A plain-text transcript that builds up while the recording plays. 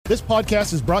This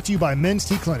podcast is brought to you by Men's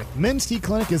T Clinic. Men's T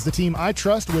Clinic is the team I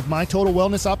trust with my total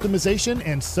wellness optimization,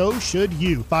 and so should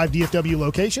you. 5 DFW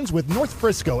locations with North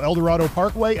Frisco, Eldorado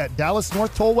Parkway at Dallas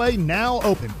North Tollway now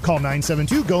open. Call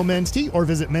 972-GO-MEN'S-T or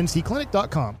visit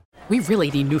mensteclinic.com. We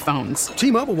really need new phones.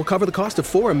 T-Mobile will cover the cost of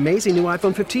 4 amazing new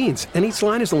iPhone 15s, and each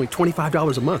line is only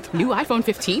 $25 a month. New iPhone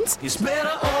 15s? It's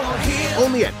better over here.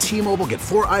 Only at T-Mobile, get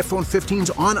 4 iPhone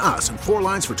 15s on us and 4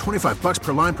 lines for $25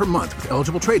 per line per month with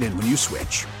eligible trade-in when you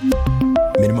switch.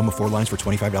 Minimum of 4 lines for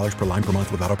 $25 per line per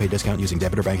month with autopay discount using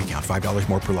debit or bank account. $5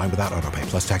 more per line without autopay,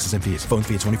 plus taxes and fees. Phone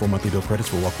fee at 24 monthly bill credits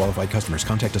for well-qualified customers.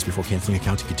 Contact us before canceling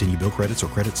account to continue bill credits or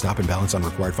credit stop and balance on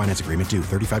required finance agreement due.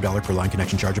 $35 per line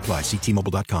connection charge applies. See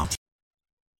T-Mobile.com.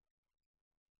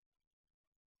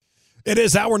 It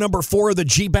is hour number 4 of the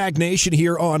G-Bag Nation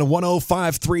here on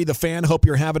 105.3 The Fan. Hope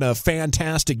you're having a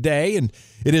fantastic day, and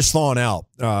it is thawing out.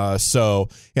 So,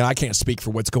 I can't speak for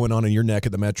what's going on in your neck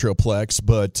of the Metroplex,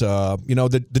 but,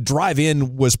 the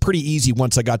drive-in was pretty easy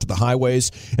once I got to the highways,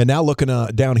 and now looking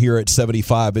down here at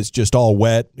 75, it's just all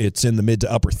wet. It's in the mid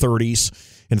to upper 30s,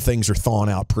 and things are thawing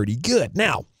out pretty good.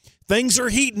 Now, things are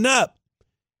heating up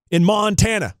in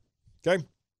Montana, okay?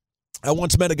 I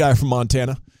once met a guy from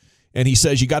Montana. And he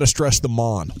says you got to stress the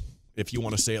Mon if you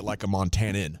want to say it like a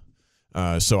Montanan.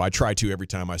 So I try to every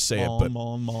time I say it. But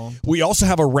we also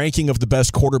have a ranking of the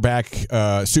best Super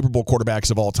Bowl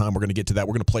quarterbacks of all time. We're going to get to that.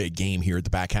 We're going to play a game here at the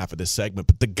back half of this segment.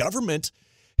 But the government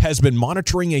has been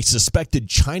monitoring a suspected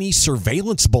Chinese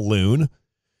surveillance balloon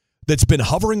that's been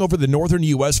hovering over the northern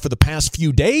U.S. for the past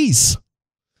few days.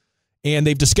 And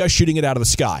they've discussed shooting it out of the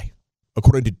sky.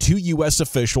 According to 2 U.S.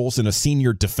 officials and a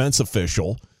senior defense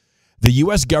official, the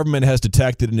U.S. government has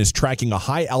detected and is tracking a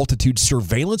high-altitude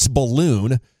surveillance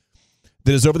balloon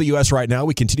that is over the U.S. right now.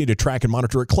 We continue to track and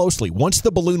monitor it closely. Once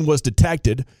the balloon was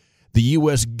detected, the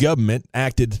U.S. government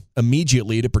acted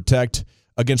immediately to protect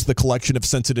against the collection of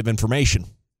sensitive information.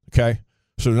 Okay?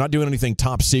 So they're not doing anything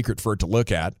top secret for it to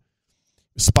look at.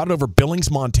 Spotted over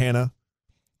Billings, Montana.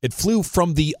 It flew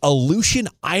from the Aleutian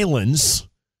Islands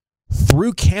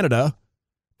through Canada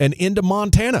and into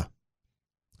Montana.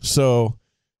 So...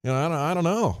 I don't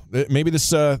know. Maybe this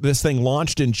thing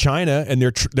launched in China, and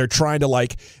they're trying to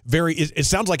it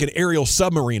sounds like an aerial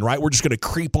submarine, right? We're just going to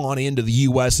creep on into the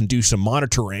U.S. and do some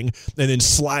monitoring, and then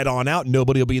slide on out, and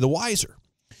nobody will be the wiser.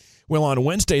 Well, on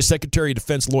Wednesday, Secretary of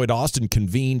Defense Lloyd Austin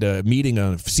convened a meeting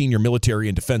of senior military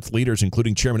and defense leaders,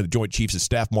 including Chairman of the Joint Chiefs of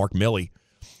Staff Mark Milley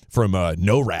from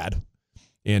NORAD,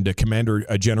 and Commander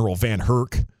General Van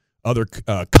Herk, other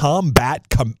combat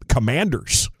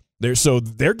commanders.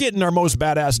 They're getting our most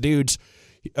badass dudes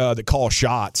that call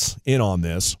shots in on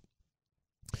this.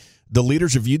 The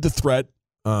leaders reviewed the threat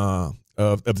of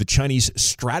the Chinese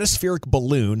stratospheric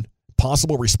balloon,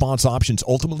 possible response options,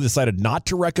 ultimately decided not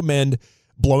to recommend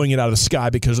blowing it out of the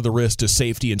sky because of the risk to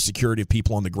safety and security of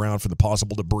people on the ground from the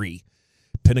possible debris.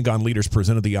 Pentagon leaders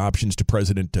presented the options to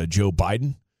President Joe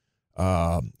Biden.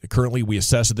 Currently, we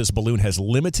assess that this balloon has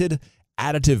limited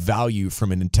additive value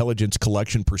from an intelligence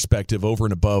collection perspective over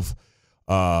and above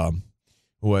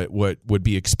what would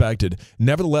be expected.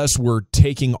 Nevertheless, we're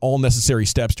taking all necessary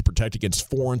steps to protect against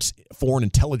foreign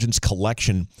intelligence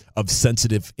collection of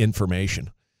sensitive information.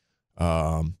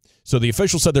 So the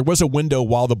official said there was a window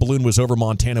while the balloon was over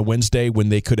Montana Wednesday when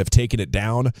they could have taken it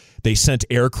down. They sent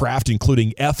aircraft,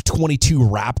 including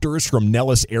F-22 Raptors from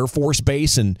Nellis Air Force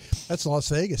Base. And that's Las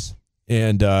Vegas.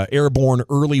 And airborne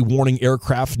early warning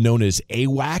aircraft known as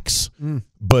AWACS.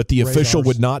 But the official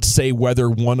would not say whether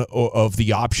one of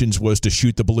the options was to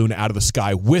shoot the balloon out of the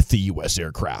sky with the U.S.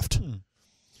 aircraft.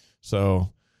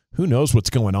 So who knows what's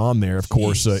going on there. Of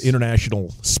course,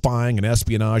 international spying and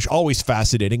espionage, always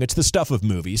fascinating. It's the stuff of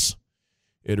movies.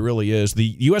 It really is.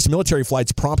 The U.S. military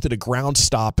flights prompted a ground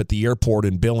stop at the airport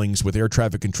in Billings with air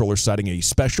traffic controllers citing a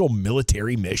special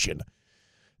military mission.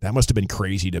 That must have been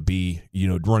crazy to be,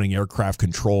 running aircraft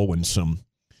control when some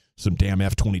damn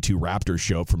F-22 Raptors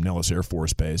show up from Nellis Air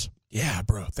Force Base. Yeah,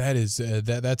 bro, that is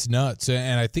that's nuts.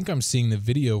 And I think I'm seeing the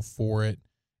video for it.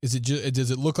 Does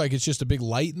it look like it's just a big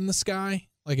light in the sky?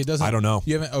 Like it doesn't. I don't know.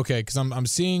 You haven't. Okay, because I'm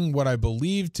seeing what I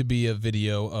believe to be a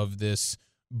video of this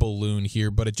balloon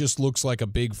here, but it just looks like a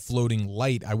big floating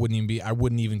light. I wouldn't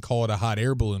even call it a hot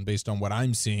air balloon based on what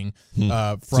I'm seeing from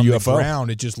the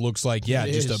ground. It just looks like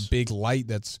just a big light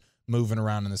that's moving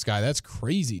around in the sky. That's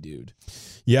crazy, dude.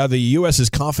 Yeah, the U.S. is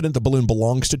confident the balloon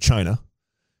belongs to China,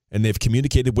 and they've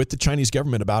communicated with the Chinese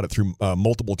government about it through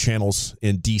multiple channels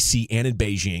in D.C. and in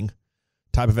Beijing.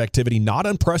 Type of activity not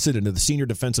unprecedented, the senior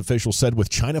defense official said, with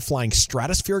China flying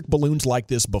stratospheric balloons like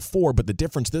this before, but the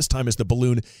difference this time is the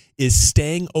balloon is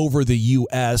staying over the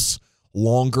U.S.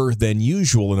 longer than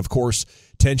usual. And, of course,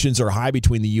 Tensions are high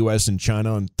between the U.S. and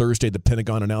China. On Thursday, the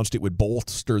Pentagon announced it would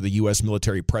bolster the U.S.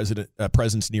 military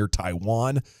presence near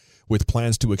Taiwan, with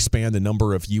plans to expand the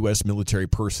number of U.S. military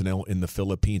personnel in the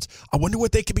Philippines. I wonder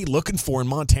what they could be looking for in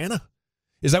Montana.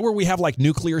 Is that where we have like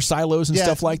nuclear silos and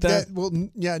stuff like that?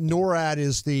 NORAD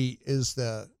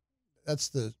that's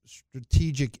the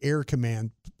Strategic Air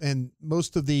Command, and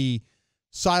most of the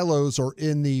silos are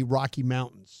in the Rocky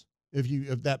Mountains. If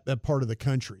that part of the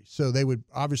country, so they're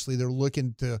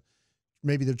looking to,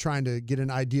 maybe they're trying to get an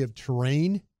idea of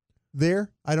terrain there.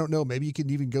 I don't know. Maybe you can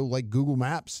even go like Google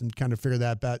Maps and kind of figure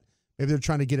that out. Maybe they're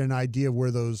trying to get an idea of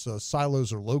where those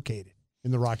silos are located in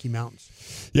the Rocky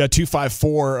Mountains. Yeah,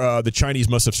 254, the Chinese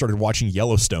must have started watching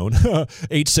Yellowstone.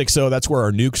 860, that's where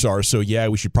our nukes are. So, yeah,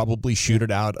 we should probably shoot it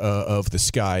out of the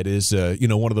sky. It is,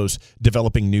 one of those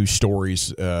developing news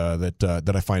stories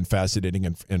that I find fascinating,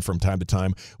 and from time to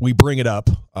time we bring it up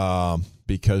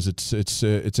because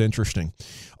it's interesting.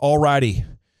 All righty.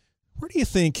 Where do you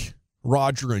think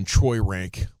Roger and Troy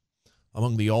rank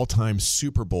among the all-time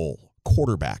Super Bowl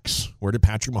quarterbacks? Where did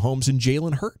Patrick Mahomes and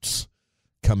Jalen Hurts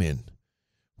come in?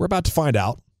 We're about to find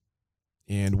out,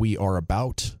 and we are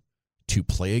about to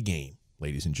play a game,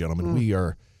 ladies and gentlemen.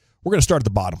 We're going to start at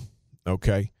the bottom,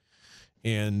 okay?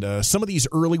 And some of these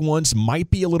early ones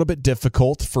might be a little bit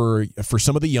difficult for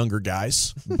some of the younger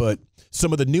guys, but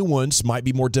some of the new ones might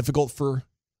be more difficult for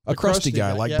a crusty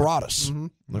guy like Broadus,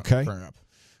 okay?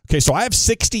 Okay, so I have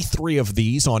 63 of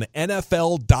these on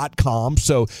NFL.com,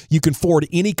 so you can forward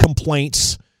any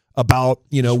complaints about,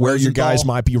 where your guys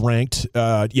might be ranked.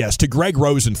 Yes, to Greg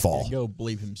Rosenthal. Go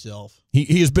believe himself.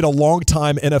 He has been a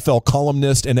longtime NFL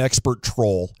columnist and expert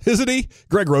troll, isn't he?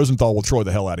 Greg Rosenthal will troll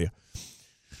the hell out of you.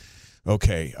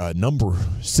 Okay, number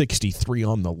 63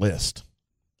 on the list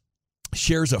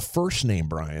shares a first name,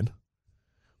 Brian,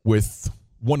 with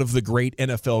one of the great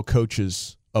NFL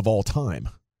coaches of all time,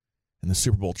 and the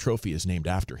Super Bowl trophy is named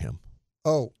after him.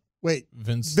 Oh. Wait,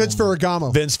 Vince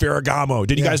Ferragamo. Vince Ferragamo.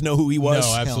 Did you guys know who he was?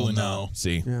 No, absolutely no.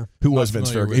 See, who was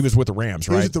Vince Ferragamo? He was with the Rams,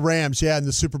 right? He was with the Rams, in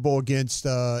the Super Bowl against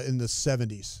in the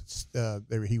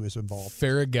 70s. He was involved.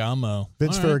 Ferragamo.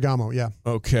 Vince Ferragamo, yeah.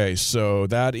 Okay, so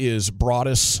that is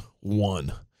Broadus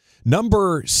 1.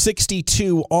 Number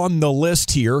 62 on the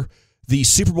list here, the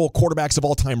Super Bowl quarterbacks of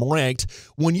all time ranked.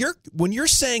 When you're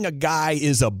saying a guy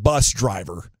is a bus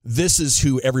driver, this is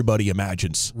who everybody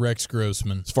imagines. Rex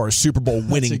Grossman. As far as Super Bowl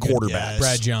winning quarterbacks.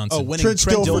 Brad Johnson. Oh, Trent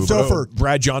Dilfer.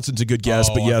 Brad Johnson's a good guess,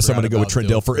 but yes, I'm going to go with Trent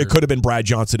Dilfer. It could have been Brad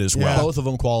Johnson as well. Both of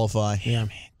them qualify. Yeah.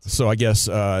 So I guess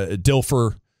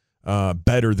Dilfer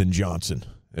better than Johnson,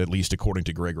 at least according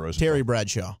to Greg Rosenthal. Terry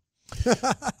Bradshaw.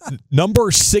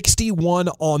 Number 61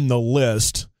 on the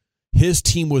list, his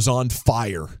team was on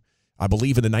fire, I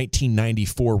believe, in the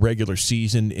 1994 regular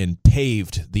season, and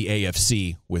paved the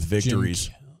AFC with victories.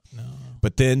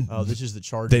 But then this is the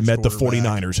Chargers. They met the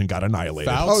 49ers and got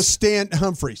annihilated. Stan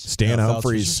Humphries. Stan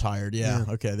Humphries. Was retired, yeah.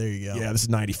 Okay, there you go. Yeah, this is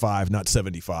 95, not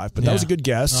 75, but that was a good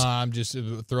guess. I'm just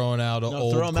throwing out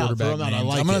old quarterback names.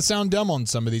 I'm going to sound dumb on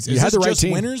some of these. You had the right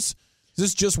team. Winners? Is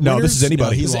this just winners? No, this is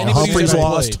anybody. Humphries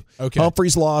lost. Okay.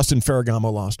 Humphries lost, and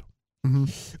Ferragamo lost. Mm-hmm.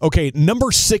 Okay,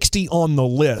 number 60 on the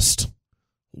list.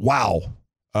 Wow.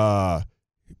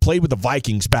 Played with the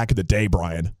Vikings back in the day,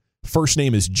 Brian. First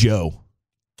name is Joe.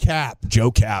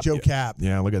 Joe Cap. Joe Cap.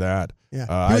 Yeah, look at that.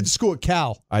 Yeah. He went to school at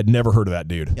Cal. I'd never heard of that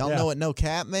dude. Y'all know what no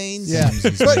cap means? Yeah.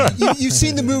 But you've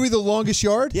seen the movie The Longest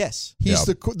Yard? Yes. He's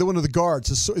the one of the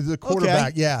guards, the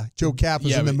quarterback. Okay. Yeah. Joe Cap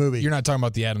was in the movie. You're not talking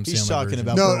about the Adam Sandler He's talking version.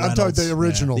 about No, I'm talking the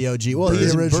original. Yeah. The OG. Well,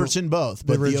 he's in both,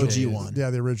 but the OG one.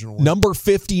 Yeah, the original one. Number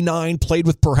 59, played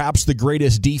with perhaps the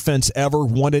greatest defense ever,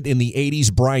 won it in the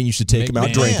 80s. Brian used to take him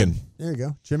out drinking. There you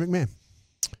go. Jim McMahon.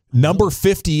 Number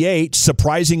 58,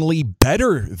 surprisingly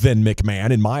better than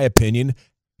McMahon, in my opinion,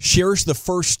 shares the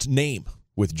first name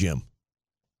with Jim.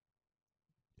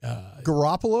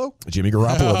 Garoppolo? Jimmy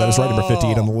Garoppolo. That is right, number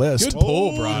 58 on the list. Good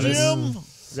pull,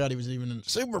 Broadus. Forgot he was even in the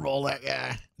Super Bowl, that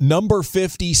guy. Number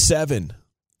 57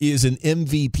 is an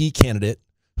MVP candidate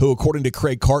who, according to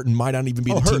Craig Carton, might not even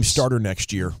be the team starter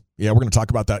next year. Yeah, we're going to talk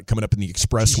about that coming up in the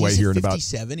Expressway here in about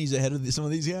 57. He's ahead of some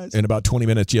of these guys. In about 20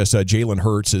 minutes. Yes, Jalen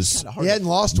Hurts is. He hadn't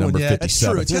lost one yet. 57. That's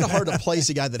true. It's kind of hard to place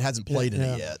a guy that hasn't played in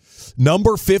it yet.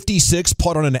 Number 56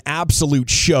 put on an absolute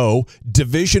show.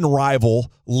 Division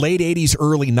rival, late 80s,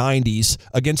 early 90s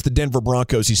against the Denver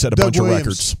Broncos. He set a bunch of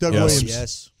records. Doug Williams.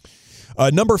 Yes.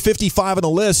 Number 55 on the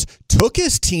list took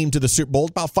his team to the Super Bowl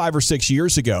about 5 or 6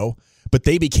 years ago. But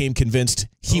they became convinced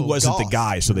he wasn't the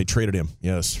guy, so they traded him,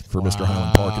 for Mr.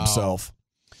 Highland Park himself.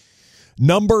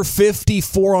 Number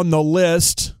 54 on the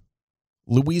list,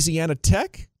 Louisiana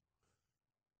Tech.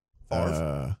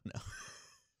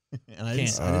 And I didn't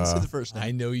say the first name.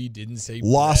 I know you didn't say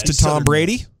Lost to Tom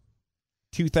Brady,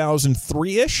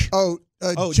 2003-ish.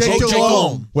 Jake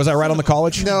Delhomme. Was I right on the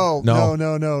college? No.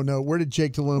 Where did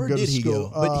Jake Delhomme Where go did to he school?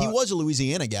 go? But he was a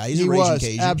Louisiana guy. He's he a Raging was,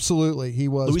 Cajun. absolutely. He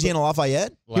was. Louisiana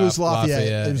Lafayette? He was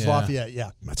Lafayette. It was yeah. Lafayette,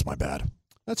 yeah. That's my bad.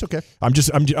 That's okay. I'm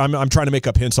trying to make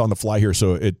up hints on the fly here,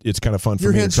 so it's kind of fun for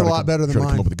Your me. hints to are try a lot better than try to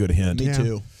come mine. up with a good hint. Me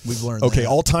too. We've learned Okay, that.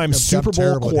 all-time Super Bowl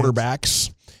terrible at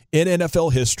quarterbacks in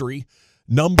NFL history.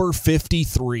 Number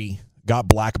 53 got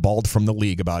blackballed from the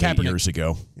league about 8 years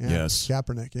ago. Yeah. Yes.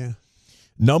 Kaepernick, yeah.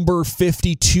 Number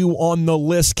 52 on the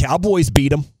list. Cowboys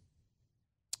beat him.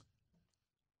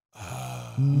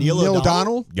 Neil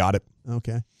O'Donnell? Got it.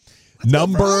 Okay.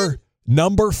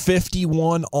 Number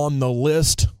 51 on the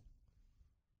list.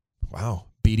 Wow.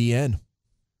 BDN.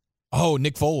 Oh,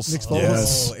 Nick Foles.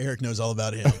 Yes. Oh, Eric knows all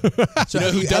about him. So you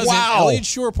know who doesn't? Elliot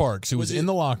Shore Parks, who was in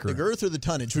the locker The room. girth or the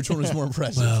tonnage? Which one was more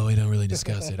impressive? Well, we don't really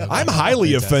discuss it. Okay. I'm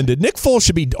highly offended. Nick Foles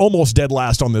should be almost dead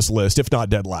last on this list, if not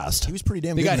dead last. He was pretty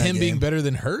damn They good. got in that him game. being better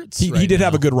than Hurts. He did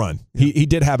have a good run. Yeah. He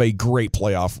did have a great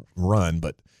playoff run,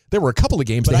 but there were a couple of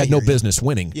games But they I had no hear you. business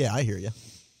winning. Yeah, I hear you.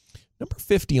 Number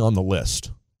 50 on the list.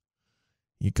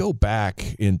 You go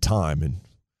back in time, and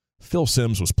Phil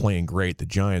Simms was playing great. The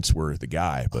Giants were the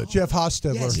guy, but Jeff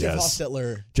Hostetler. Yes, Jeff Yes.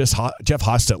 Hostetler. Jeff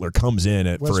Hostetler comes in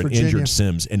West for an Virginia. injured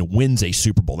Simms and wins a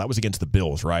Super Bowl. That was against the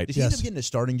Bills, right? Did he end up getting a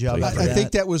starting job I after I that?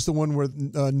 think that was the one where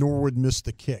Norwood missed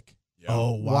the kick.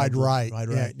 Oh, Wide right. Wide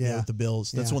right. Yeah. With the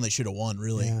Bills. That's Yeah. one they should have won,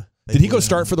 really. Yeah. They Did he go blew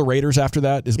start them. for the Raiders after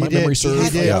that? Is my He did. memory He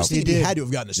served? did. I Yeah. was thinking he did. had to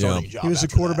have gotten a starting job. He was the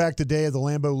after quarterback the day of the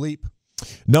Lambeau Leap.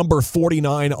 Number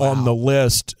 49 on the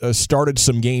list. Started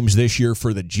some games this year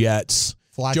for the Jets.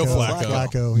 Joe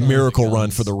Flacco. Yeah. Miracle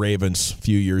run for the Ravens a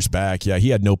few years back. Yeah, he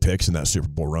had no picks in that Super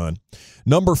Bowl run.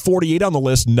 Number 48 on the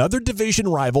list, another division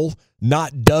rival,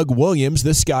 not Doug Williams.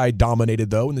 This guy dominated,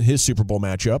 though, in his Super Bowl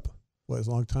matchup. Was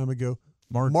a long time ago.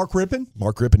 Mark Rippon?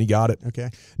 Mark Rippon, he got it. Okay.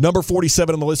 Number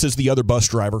 47 on the list is the other bus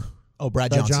driver. Oh, Brad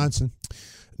Brad Johnson.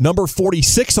 Number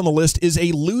 46 on the list is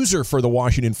a loser for the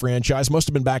Washington franchise. Must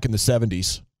have been back in the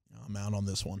 70s. I'm out on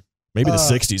this one. Maybe the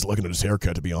 60s, looking at his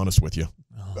haircut, to be honest with you.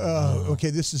 Okay,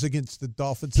 this is against the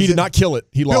Dolphins. He did not kill it.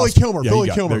 He Billy lost. Kilmer. Yeah, Billy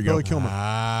there Kilmer. you go. Billy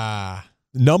Kilmer.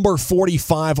 Number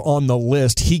 45 on the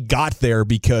list. He got there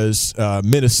because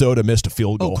Minnesota missed a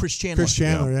field goal. Oh, Chris Chandler. Chris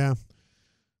Chandler, yeah.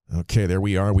 Okay, there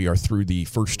we are. We are through the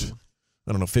first,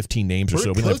 15 names or We're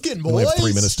so. We cooking, only have 3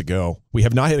 boys. minutes to go. We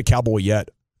have not hit a Cowboy yet.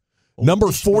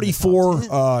 Number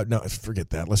 44. No, forget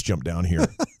that. Let's jump down here.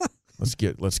 let's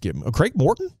get. Craig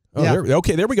Morton. Oh, Yeah.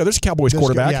 there we go. There's a Cowboys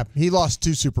quarterback. Yeah, he lost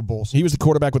 2 Super Bowls. He was the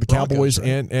quarterback with the Broncos, Cowboys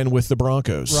and with the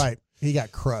Broncos. Right. He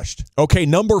got crushed. Okay,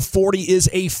 number 40 is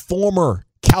a former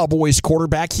Cowboys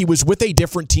quarterback. He was with a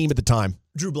different team at the time.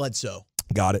 Drew Bledsoe.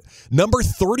 Got it. Number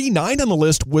 39 on the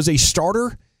list was a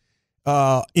starter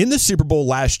in the Super Bowl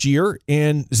last year,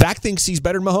 and Zach thinks he's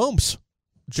better than Mahomes.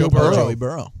 Joe Burrow. Joey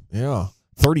Burrow. Yeah,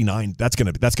 39. That's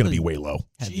gonna be way low.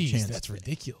 Had the Jeez, chance. that's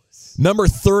ridiculous. Number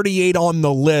 38 on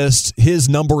the list. His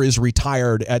number is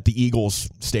retired at the Eagles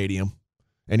Stadium,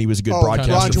 and he was a good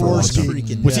broadcaster for a long time.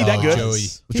 Jaworski. Was he that good? Joey.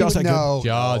 Was Josh that good? No.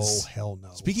 Jaws. Oh, hell no.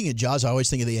 Speaking of Jaws, I always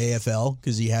think of the AFL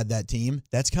because he had that team.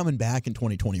 That's coming back in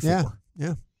 2024.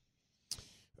 Yeah.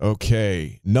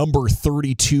 Okay, number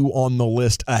 32 on the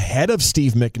list, ahead of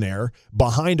Steve McNair,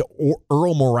 behind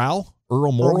Earl Morrall.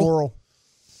 Earl Morrall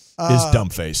is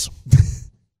Dumbface.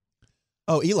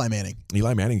 Oh, Eli Manning.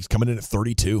 Eli Manning's coming in at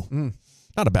 32.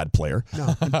 Not a bad player. No.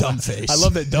 Dumbface. I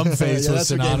love that dumb face Yeah, was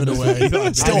that's what gave it synonymous away.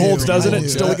 with Still holds, doesn't it? I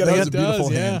Still knew. a good That was hand? a beautiful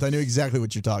Does, yeah. hand. I knew exactly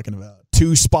what you're talking about.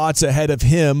 2 spots ahead of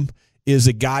him is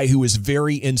a guy who is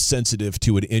very insensitive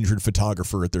to an injured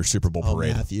photographer at their Super Bowl Oh,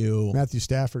 parade. Matthew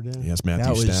Stafford, yeah. Yes,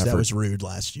 Matthew Stafford. That was rude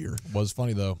last year. Was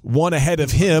funny though. One ahead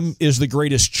of him is the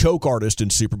greatest choke artist in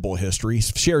Super Bowl history.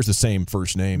 Shares the same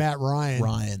first name. Matt Ryan.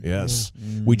 Ryan. Yes.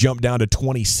 We jumped down to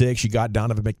 26. You got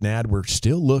Donovan McNabb. We're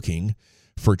still looking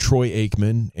for Troy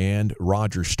Aikman and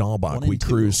Roger Staubach. 1 and We 2.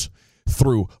 cruise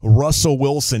through Russell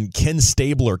Wilson, Ken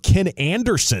Stabler, Ken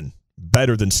Anderson,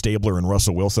 better than Stabler and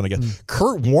Russell Wilson again.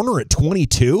 Kurt Warner at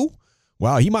 22.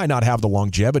 Wow, he might not have the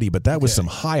longevity, but that was some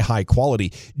high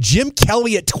quality. Jim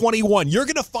Kelly at 21. You're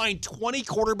going to find 20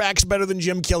 quarterbacks better than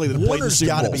Jim Kelly that played in the Warner's Super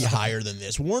got to Bowl. be higher than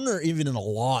this. Warner, even in a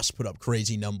loss, put up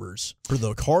crazy numbers for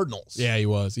the Cardinals. Yeah, he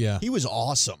was. Yeah. He was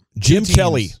awesome. Jim teams.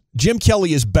 Kelly. Jim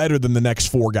Kelly is better than the next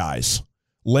 4 guys.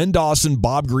 Len Dawson,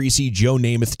 Bob Greasy, Joe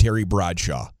Namath, Terry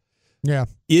Bradshaw. Yeah.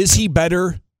 Is he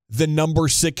better than number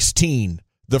 16,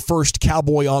 the first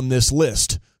Cowboy on this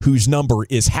list, whose number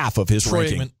is half of his Troy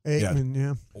ranking? Aikman. Aikman,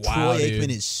 yeah. Wow, Troy dude. Aikman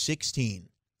is 16.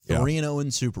 Yeah. 3-0 in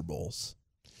Super Bowls.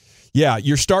 Yeah,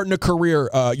 you're starting a career.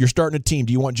 You're starting a team.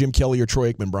 Do you want Jim Kelly or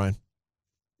Troy Aikman, Brian?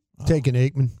 Taking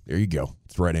Aikman. There you go.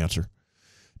 That's the right answer.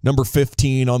 Number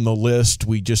 15 on the list,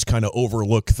 we just kind of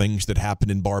overlook things that happen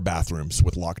in bar bathrooms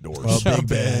with locked doors. Oh, Big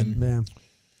Ben. Man.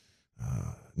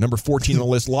 Number 14 on the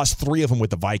list, lost 3 of them with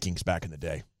the Vikings back in the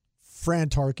day. Fran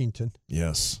Tarkington.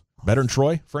 Yes. Better than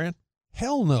Troy, Fran?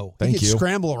 Hell no. Thank he could you.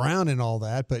 scramble around and all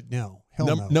that, but no. Hell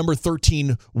no. Number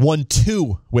 13, won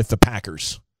 2 with the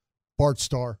Packers. Bart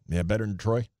Starr. Yeah, better than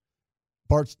Troy?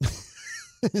 Bart.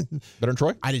 Better than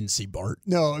Troy? I didn't see Bart.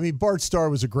 No, I mean, Bart Starr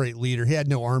was a great leader. He had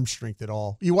no arm strength at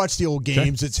all. You watch the old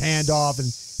games, it's handoff,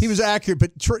 and he was accurate.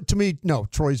 But to me, no,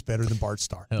 Troy's better than Bart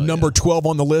Starr. Number 12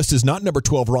 on the list is not number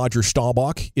 12, Roger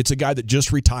Staubach. It's a guy that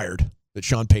just retired that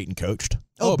Sean Payton coached.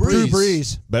 Drew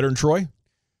Brees. Better than Troy?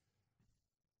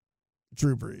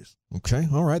 Drew Brees. Okay,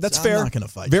 all right. That's I'm fair. not gonna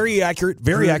fight Very accurate.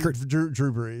 Very accurate. Drew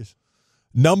Brees.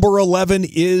 Number 11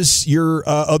 is your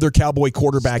other Cowboy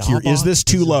quarterback here. Is this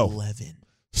too low? 11.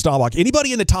 Staubach.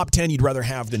 Anybody in the top 10 you'd rather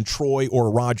have than Troy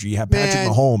or Roger? You have Patrick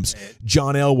Man. Mahomes,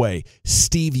 John Elway,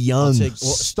 Steve Young.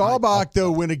 Staubach,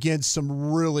 though, went against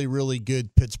some really, really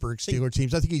good Pittsburgh Steelers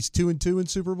teams. I think he's 2-2 in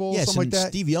Super Bowls, Yeah, something like that.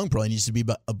 Steve Young probably needs to be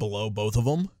below both of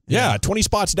them. Yeah, 20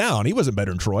 spots down. He wasn't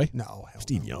better than Troy. No, hell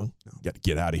Steve no. Young. Got to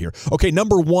get out of here. Okay,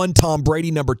 number 1, Tom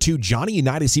Brady. Number 2, Johnny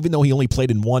Unitas, even though he only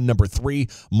played in one. Number 3,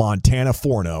 Montana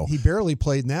 4-0. He barely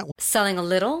played in that one. Selling a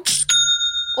little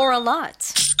or a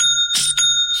lot?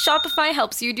 Shopify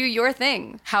helps you do your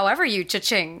thing, however you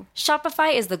cha-ching.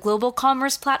 Shopify is the global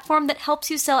commerce platform that helps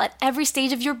you sell at every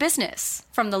stage of your business.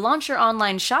 From the launch your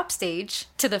online shop stage,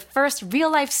 to the first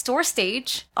real-life store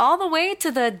stage, all the way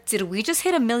to the did we just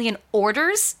hit 1 million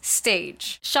orders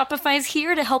stage. Shopify's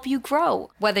here to help you grow.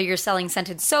 Whether you're selling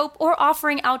scented soap or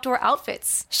offering outdoor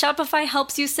outfits, Shopify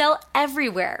helps you sell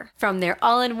everywhere. From their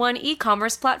all-in-one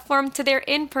e-commerce platform to their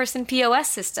in-person POS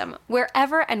system,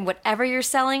 wherever and whatever you're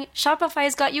selling,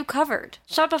 Shopify's got you covered.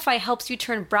 Shopify helps you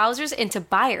turn browsers into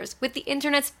buyers with the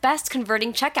internet's best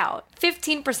converting checkout.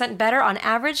 15% better on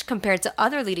average compared to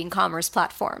other leading commerce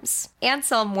platforms. And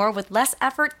sell more with less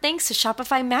effort thanks to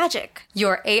Shopify Magic,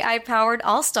 your AI-powered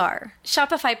all-star.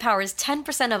 Shopify powers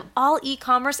 10% of all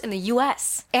e-commerce in the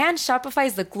U.S. And Shopify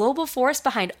is the global force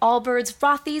behind Allbirds,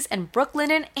 Rothy's, and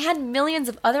Brooklinen, and millions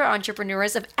of other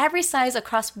entrepreneurs of every size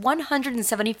across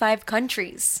 175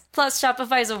 countries. Plus,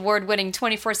 Shopify's award-winning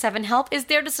 24/7 help is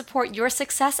there to support your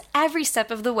success every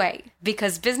step of the way.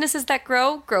 Because businesses that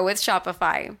grow with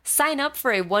Shopify. Sign up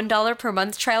for a $1 per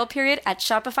month trial period at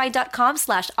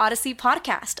shopify.com/Odyssey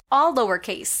Podcast, all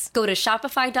lowercase. Go to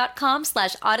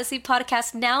shopify.com/Odyssey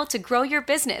Podcast now to grow your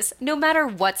business, no matter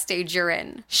what stage you're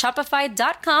in.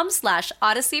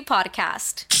 Shopify.com/Odyssey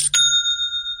Podcast.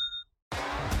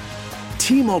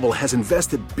 T-Mobile has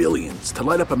invested billions to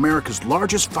light up America's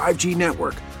largest 5G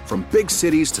network, from big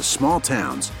cities to small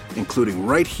towns, including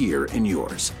right here in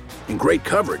yours. And great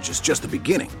coverage is just the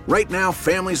beginning. Right now,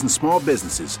 families and small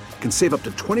businesses can save up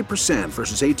to 20%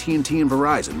 versus AT&T and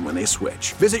Verizon when they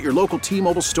switch. Visit your local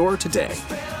T-Mobile store today.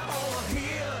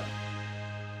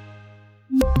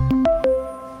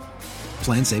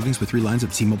 Plan savings with 3 lines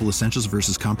of T-Mobile Essentials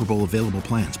versus comparable available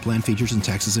plans. Plan features and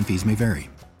taxes and fees may vary.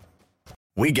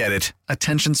 We get it.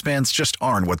 Attention spans just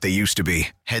aren't what they used to be.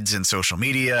 Heads in social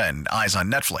media and eyes on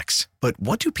Netflix. But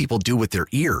what do people do with their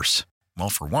ears? Well,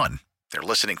 for one, they're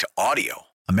listening to audio.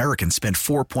 Americans spend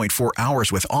 4.4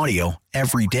 hours with audio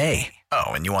every day. Oh,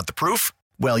 and you want the proof?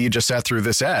 Well, you just sat through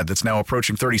this ad that's now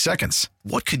approaching 30 seconds.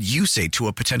 What could you say to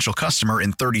a potential customer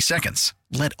in 30 seconds?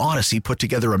 Let Odyssey put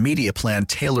together a media plan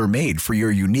tailor-made for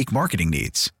your unique marketing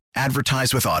needs.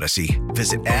 Advertise with Odyssey.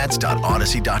 Visit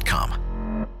ads.odyssey.com.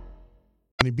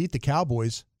 And he beat the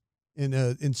Cowboys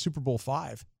in Super Bowl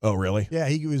V. Oh, really? Yeah,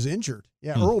 he was injured.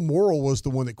 Yeah, Earl Morrall was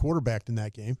the one that quarterbacked in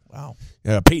that game. Wow.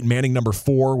 Peyton Manning, number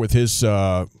 4, with his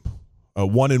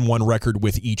 1-1 record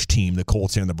with each team. The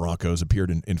Colts and the Broncos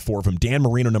appeared in 4 of them. Dan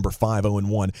Marino, number 5,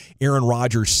 0-1. Aaron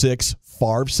Rodgers, 6.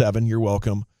 Favre, 7. You're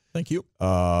welcome. Thank you.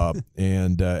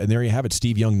 And there you have it.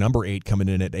 Steve Young, number 8, coming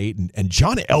in at 8. And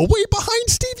John Elway behind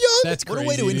Steve Young? That's crazy. What a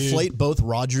way to inflate both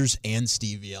Rodgers and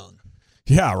Steve Young.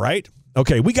 Yeah, right?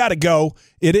 Okay, we got to go.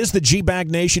 It is the G-Bag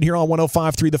Nation here on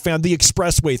 105.3 The Fan. The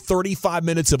Expressway, 35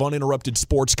 minutes of uninterrupted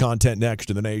sports content next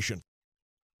to the nation.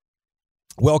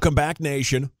 Welcome back,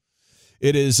 nation.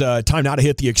 It is time now to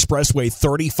hit the Expressway,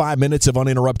 35 minutes of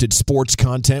uninterrupted sports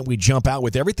content. We jump out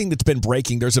with everything that's been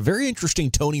breaking. There's a very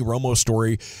interesting Tony Romo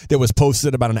story that was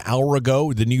posted about an hour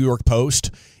ago, the New York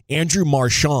Post. Andrew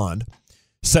Marchand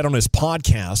said on his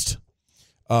podcast,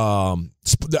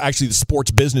 actually the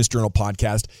Sports Business Journal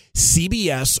podcast,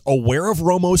 CBS aware of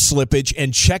Romo's slippage,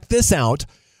 and check this out,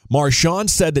 Marchand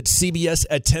said that CBS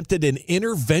attempted an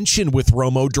intervention with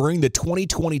Romo during the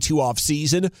 2022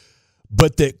 offseason,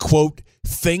 but that, quote,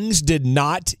 things did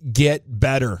not get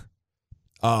better.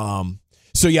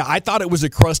 So, yeah, I thought it was a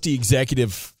crusty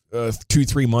executive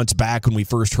 2-3 months back when we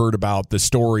first heard about the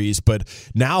stories, but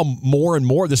now more and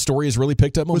more the story has really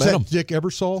picked up momentum. Was that Dick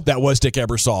Ebersol? That was Dick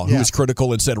Ebersol, who was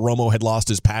critical and said Romo had lost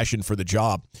his passion for the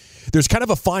job. There's kind of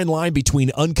a fine line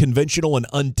between unconventional and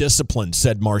undisciplined,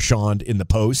 said Marchand in the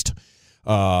post in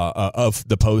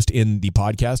the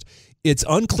podcast. It's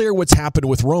unclear what's happened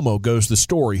with Romo, goes the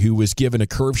story, who was given a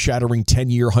curve-shattering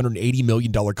 10-year, $180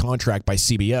 million contract by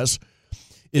CBS.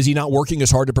 Is he not working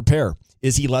as hard to prepare?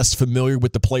 Is he less familiar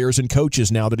with the players and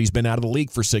coaches now that he's been out of the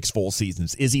league for 6 full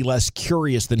seasons? Is he less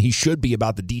curious than he should be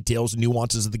about the details and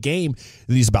nuances of the game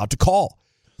that he's about to call?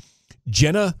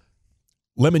 Jenna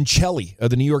Limoncelli of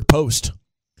the New York Post.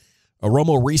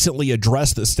 Romo recently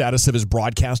addressed the status of his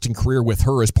broadcasting career with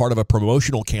her as part of a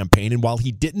promotional campaign, and while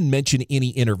he didn't mention any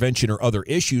intervention or other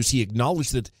issues, he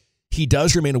acknowledged that he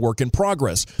does remain a work in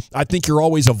progress. I think you're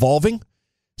always evolving.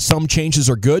 Some changes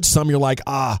are good. Some you're like,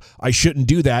 I shouldn't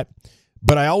do that.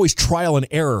 But I always trial and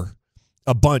error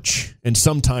a bunch, and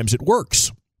sometimes it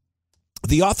works.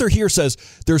 The author here says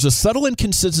there's a subtle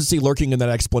inconsistency lurking in that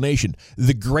explanation.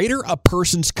 The greater a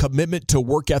person's commitment to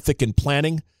work ethic and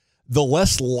planning, the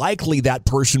less likely that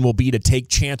person will be to take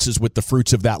chances with the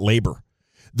fruits of that labor.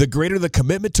 The greater the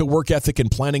commitment to work ethic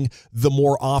and planning, the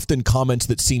more often comments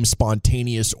that seem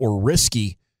spontaneous or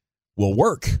risky will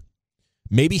work.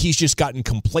 Maybe he's just gotten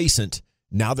complacent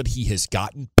now that he has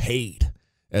gotten paid.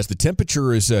 As the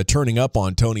temperature is turning up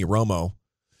on Tony Romo.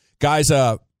 Guys,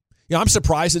 I'm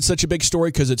surprised it's such a big story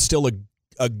because it's still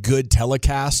a good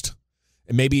telecast.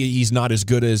 And maybe he's not as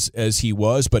good as he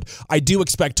was, but I do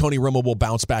expect Tony Romo will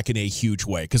bounce back in a huge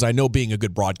way because I know being a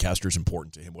good broadcaster is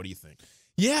important to him. What do you think?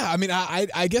 Yeah, I mean,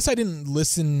 I guess I didn't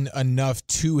listen enough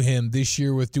to him this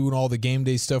year with doing all the game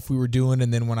day stuff we were doing,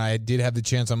 and then when I did have the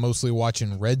chance, I'm mostly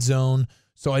watching Red Zone.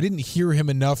 So I didn't hear him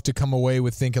enough to come away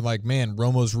with thinking like, man,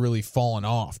 Romo's really fallen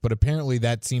off. But apparently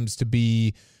that seems to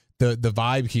be the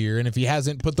vibe here. And if he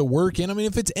hasn't put the work in, I mean,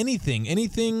 if it's anything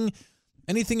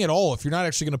at all, if you're not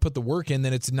actually going to put the work in,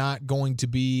 then it's not going to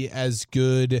be as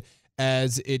good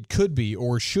as it could be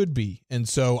or should be. And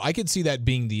so I could see that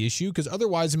being the issue because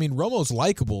otherwise, I mean, Romo's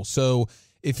likable. So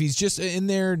if he's just in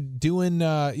there doing,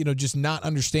 just not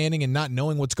understanding and not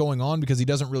knowing what's going on because he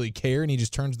doesn't really care and he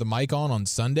just turns the mic on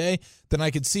Sunday, then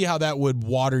I could see how that would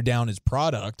water down his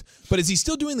product. But is he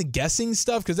still doing the guessing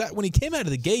stuff? Because that when he came out of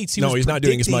the gates, he's not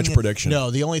doing as much prediction. No,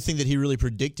 the only thing that he really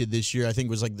predicted this year, I think,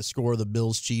 was like the score of the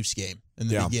Bills-Chiefs game in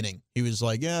the beginning. He was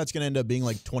like, it's going to end up being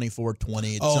like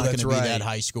 24-20. It's not going to be that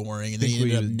high scoring. And then he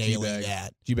ended up nailing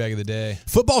that. G-bag of the day.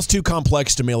 Football's too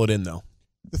complex to mail it in, though.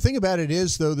 The thing about it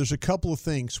is, though, there's a couple of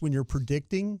things. When you're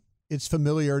predicting, it's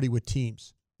familiarity with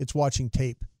teams. It's watching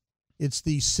tape. It's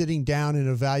the sitting down and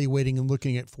evaluating and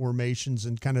looking at formations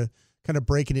and kind of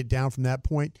breaking it down from that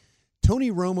point.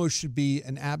 Tony Romo should be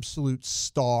an absolute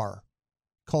star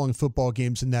calling football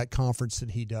games in that conference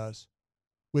that he does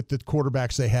with the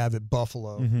quarterbacks they have at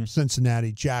Buffalo,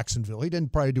 Cincinnati, Jacksonville. He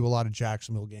didn't probably do a lot of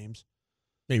Jacksonville games.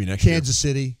 Maybe next year. Kansas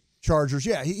City, Chargers.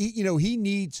 Yeah,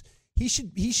 He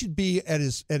should be at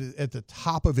the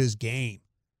top of his game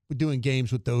with doing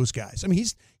games with those guys. I mean,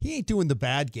 he ain't doing the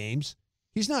bad games.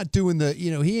 He's not doing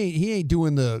he ain't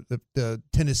doing the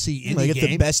Tennessee Indy game. They get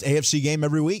the best AFC game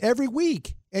every week. Every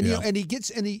week, and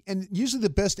and usually the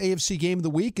best AFC game of the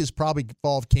week is probably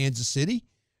involved Kansas City.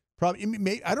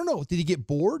 Probably, I don't know. Did he get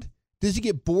bored? Does he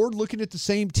get bored looking at the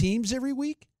same teams every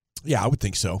week? Yeah, I would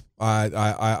think so.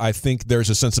 I think there's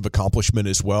a sense of accomplishment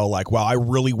as well. Like, wow, I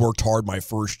really worked hard my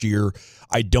first year.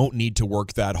 I don't need to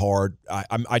work that hard.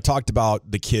 I talked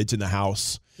about the kids in the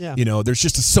house. Yeah. There's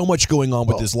just so much going on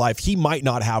with his life. He might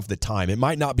not have the time. It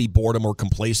might not be boredom or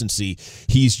complacency.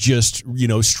 He's just,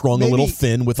 strung a little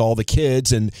thin with all the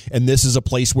kids. And this is a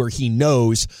place where he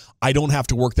knows I don't have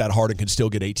to work that hard and can still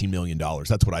get $18 million.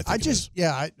 That's what I think.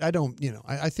 I don't,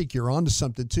 I think you're onto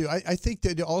something too. I think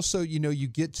that also, you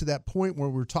get to that point where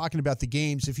we're talking about the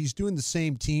games. If he's doing the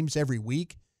same teams every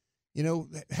week,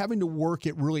 having to work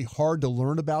it really hard to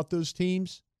learn about those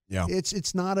teams. Yeah.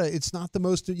 It's not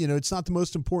the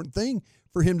most important thing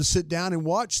for him to sit down and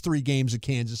watch 3 games of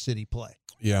Kansas City play.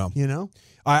 Yeah.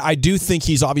 I do think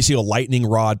he's obviously a lightning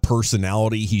rod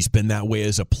personality. He's been that way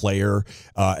as a player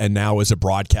and now as a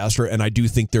broadcaster. And I do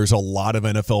think there's a lot of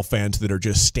NFL fans that are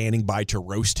just standing by to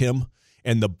roast him.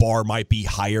 And the bar might be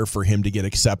higher for him to get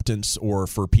acceptance or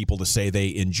for people to say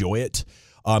they enjoy it.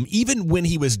 Even when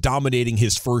he was dominating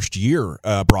his first year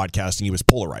broadcasting, he was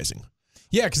polarizing.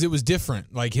 Yeah, because it was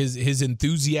different. Like his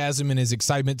enthusiasm and his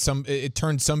excitement, it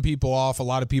turned some people off. A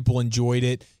lot of people enjoyed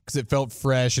it because it felt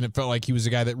fresh and it felt like he was a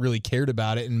guy that really cared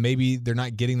about it. And maybe they're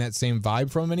not getting that same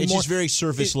vibe from him anymore. It's just very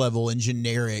surface level and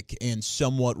generic and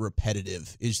somewhat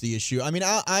repetitive is the issue. I mean,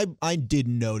 I did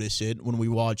notice it when we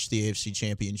watched the AFC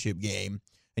Championship game,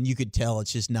 and you could tell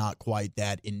it's just not quite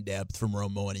that in depth from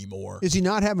Romo anymore. Is he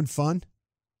not having fun?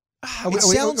 It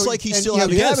sounds like he's still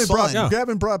having fun.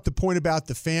 Gavin brought up the point about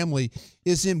the family.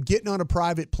 Is him getting on a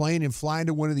private plane and flying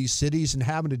to one of these cities and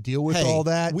having to deal with all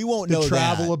that? We won't know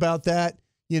travel about that.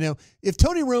 You know, if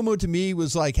Tony Romo to me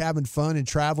was like having fun and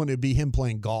traveling, it'd be him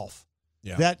playing golf.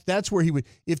 Yeah, that's where he would.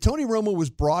 If Tony Romo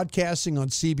was broadcasting on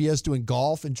CBS doing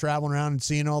golf and traveling around and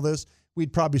seeing all this,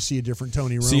 we'd probably see a different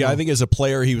Tony Romo. See, I think as a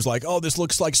player, he was like, oh, this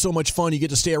looks like so much fun. You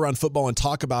get to stay around football and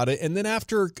talk about it. And then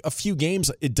after a few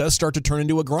games, it does start to turn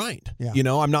into a grind. Yeah. You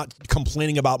know, I'm not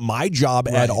complaining about my job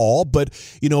at all, but,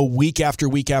 you know, week after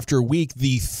week after week,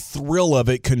 the thrill of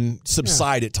it can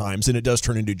subside at times, and it does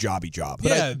turn into jobby job.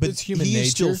 But it's human nature.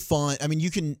 He's still fun. I mean,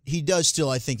 he does still,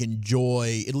 I think,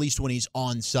 enjoy, at least when he's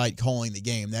on site calling the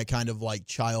game, that kind of like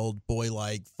child,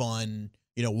 boy-like fun,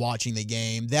 you know, watching the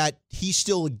game, that he's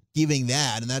still giving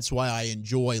that, and that's why I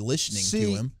enjoy listening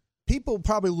to him. People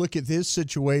probably look at this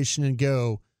situation and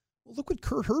go, well, look what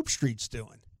Kurt Herbstreit's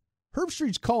doing.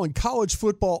 Herbstreit's calling college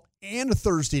football and a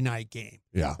Thursday night game.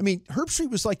 Yeah. I mean, Herbstreit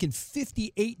was like in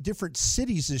 58 different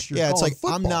cities this year. Yeah, it's like,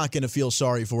 football. I'm not going to feel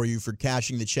sorry for you for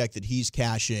cashing the check that he's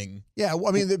cashing. Yeah, well,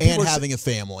 I mean, and having a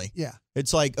family. Yeah.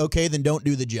 It's like, okay, then don't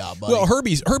do the job, buddy. Well,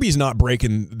 Herbie's not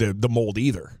breaking the mold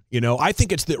either. You know, I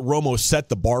think it's that Romo set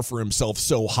the bar for himself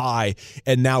so high,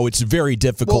 and now it's very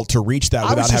difficult to reach that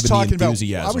without having the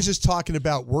enthusiasm. I was just talking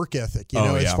about work ethic,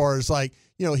 as far as like,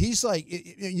 he's like,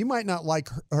 you might not like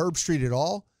Herbstreit at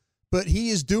all, but he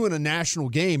is doing a national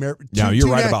game. You're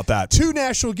right about that. 2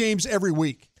 national games every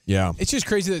week. Yeah. It's just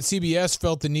crazy that CBS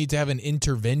felt the need to have an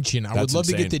intervention. I would love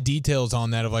to get the details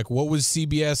on that of like, what was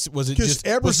CBS? Was it just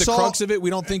was the crux of it? We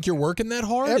don't think you're working that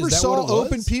hard? Ebersol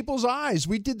opened people's eyes.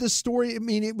 We did this story. I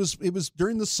mean, it was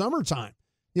during the summertime.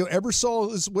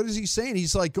 Ebersol what is he saying?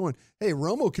 He's like going, hey,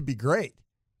 Romo could be great.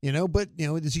 But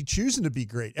is he choosing to be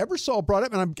great? Ebersol brought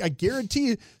up, and I guarantee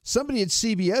you somebody at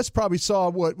CBS probably saw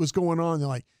what was going on. They're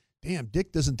like, damn,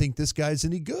 Dick doesn't think this guy's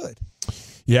any good.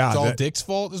 Yeah, it's all Dick's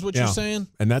fault, is what you're saying,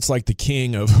 and that's like the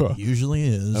king of usually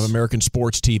is of American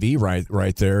sports TV,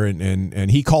 right there,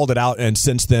 and he called it out, and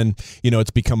since then,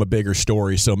 it's become a bigger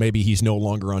story. So maybe he's no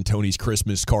longer on Tony's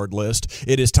Christmas card list.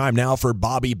 It is time now for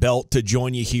Bobby Belt to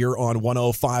join you here on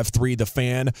 105.3 The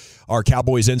Fan, our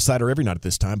Cowboys insider every night at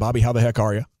this time. Bobby, how the heck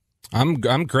are you? I'm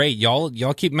great.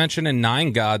 Y'all keep mentioning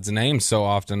Nine God's name so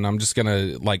often. I'm just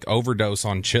gonna overdose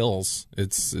on chills.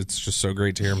 It's just so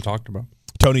great to hear him talked about.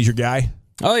 Tony's your guy.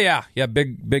 Oh yeah,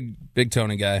 big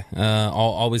Tony guy.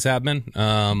 Always have been.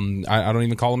 I don't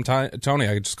even call him Tony.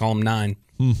 I just call him Nine.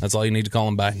 That's all you need to call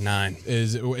him by, 9.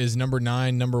 Is number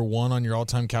 9 number 1 on your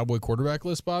all-time Cowboy quarterback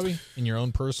list, Bobby? In your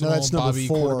own personal that's Bobby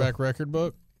 4. quarterback record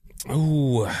book?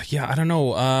 Oh yeah, I don't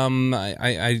know.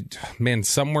 Man,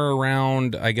 somewhere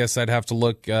around. I guess I'd have to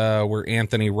look where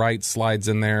Anthony Wright slides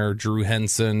in there, Drew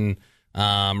Henson,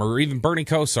 or even Bernie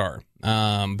Kosar.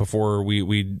 Before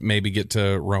we maybe get to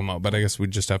Romo, but I guess we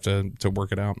just have to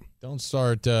work it out. Don't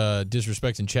start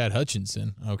disrespecting Chad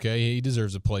Hutchinson, okay? He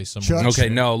deserves a place somewhere. Okay,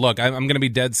 no, look, I'm going to be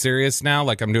dead serious now.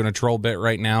 Like, I'm doing a troll bit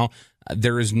right now.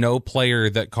 There is no player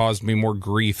that caused me more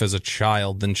grief as a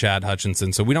child than Chad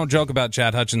Hutchinson. So we don't joke about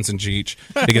Chad Hutchinson, Cheech,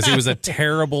 because he was a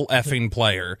terrible effing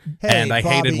player, and I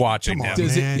hated watching him.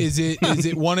 Is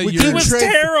it one of your? He was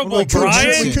terrible,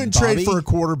 Brian. We couldn't trade for a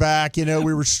quarterback.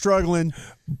 We were struggling.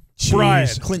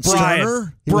 Clint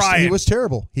Turner. He was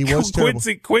terrible. He was terrible.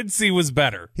 Quincy was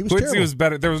better. Quincy was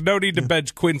better. There was no need to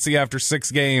bench Quincy after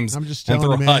 6 games I'm just and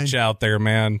throw you, Hutch out there,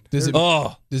 man. Does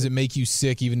it make you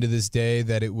sick even to this day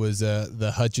that it was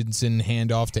the Hutchinson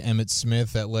handoff to Emmitt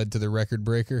Smith that led to the record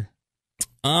breaker?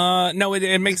 No,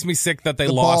 it makes me sick that they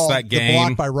lost that game. The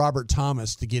block by Robert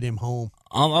Thomas to get him home.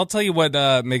 I'll tell you what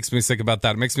makes me sick about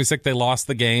that. It makes me sick they lost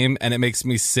the game, and it makes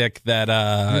me sick that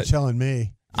You're telling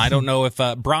me. I don't know if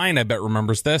Brian, I bet,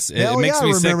 remembers this. It makes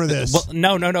me sick. Remember this. Well,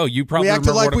 no. You probably we acted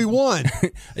remember like we won.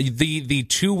 The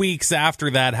 2 weeks after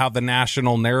that, how the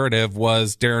national narrative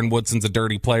was Darren Woodson's a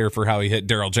dirty player for how he hit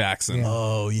Darryl Jackson. Yeah.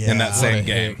 Oh yeah, in that same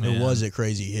game. It was a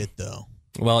crazy hit though.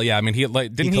 Well, yeah. I mean,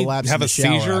 didn't he have a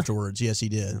seizure afterwards? Yes, he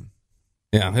did.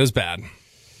 Yeah, it was bad.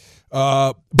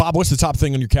 Bob, what's the top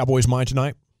thing on your Cowboys' mind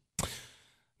tonight?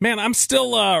 Man, I'm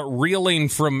still reeling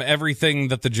from everything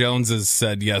that the Joneses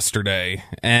said yesterday.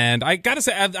 And I got to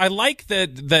say, I like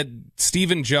that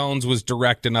Stephen Jones was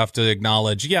direct enough to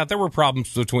acknowledge, yeah, there were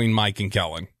problems between Mike and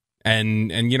Kellen.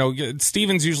 And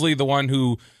Stephen's usually the one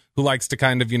who likes to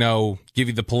kind of, give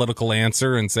you the political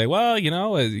answer and say, well,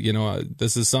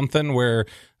 this is something where,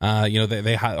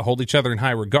 they hold each other in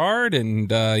high regard. And,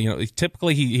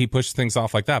 typically he pushes things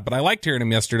off like that. But I liked hearing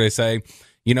him yesterday say,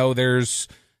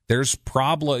 there's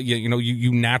problem,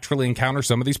 you naturally encounter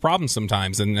some of these problems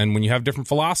sometimes. And when you have different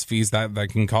philosophies that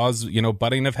can cause,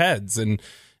 butting of heads. And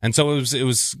so it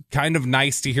was kind of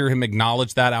nice to hear him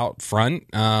acknowledge that out front,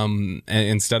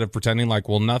 instead of pretending like,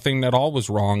 well, nothing at all was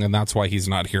wrong and that's why he's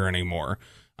not here anymore.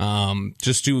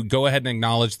 Just to go ahead and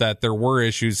acknowledge that there were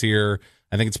issues here.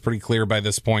 I think it's pretty clear by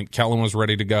this point. Kellen was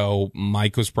ready to go.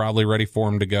 Mike was probably ready for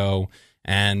him to go.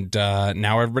 And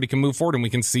now everybody can move forward and we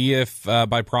can see if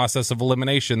by process of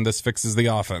elimination, this fixes the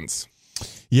offense.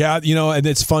 Yeah, and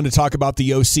it's fun to talk about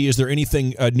the OC. Is there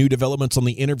anything new developments on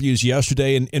the interviews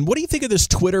yesterday? And what do you think of this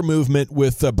Twitter movement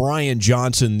with Brian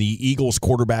Johnson, the Eagles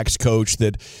quarterbacks coach,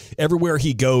 that everywhere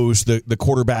he goes, the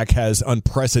quarterback has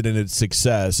unprecedented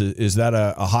success? Is that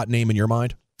a hot name in your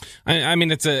mind? I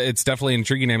mean, it's definitely an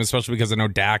intriguing name, especially because I know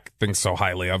Dak thinks so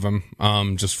highly of him,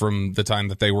 just from the time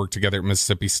that they worked together at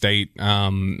Mississippi State.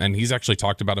 And he's actually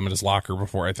talked about him in his locker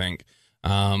before, I think.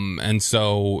 And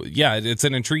so, yeah, it's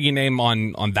an intriguing name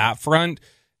on that front.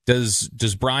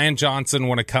 Does Brian Johnson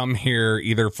want to come here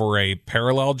either for a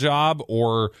parallel job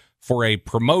or for a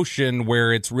promotion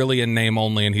where it's really in name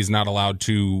only and he's not allowed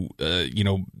to,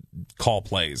 call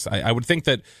plays? I would think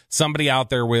that somebody out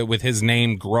there with his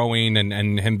name growing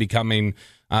and him becoming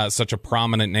such a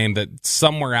prominent name, that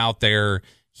somewhere out there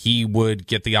he would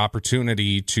get the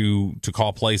opportunity to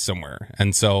call plays somewhere.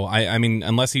 And so, I mean,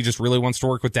 unless he just really wants to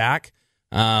work with Dak,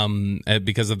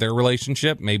 because of their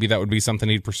relationship, maybe that would be something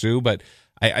he'd pursue. But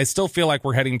I still feel like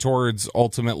we're heading towards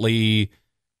ultimately,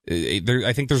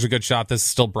 I think there's a good shot this is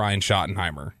still Brian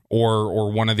Schottenheimer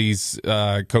or one of these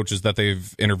coaches that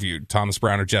they've interviewed, Thomas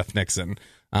Brown or Jeff Nixon.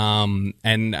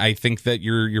 And I think that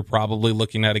you're probably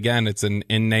looking at, again, it's an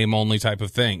in-name only type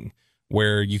of thing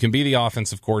where you can be the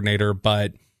offensive coordinator,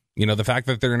 but the fact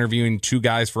that they're interviewing two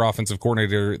guys for offensive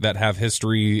coordinator that have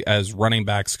history as running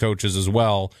backs coaches as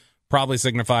well probably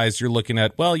signifies you're looking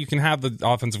at, well, you can have the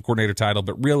offensive coordinator title,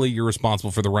 but really you're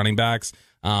responsible for the running backs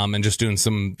and just doing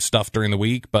some stuff during the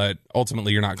week, but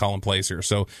ultimately you're not calling plays here.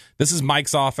 So this is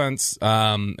Mike's offense.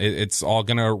 It's all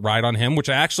going to ride on him, which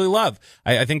I actually love.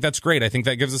 I think that's great. I think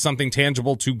that gives us something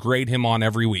tangible to grade him on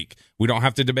every week. We don't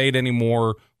have to debate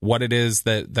anymore what it is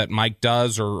that Mike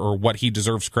does or what he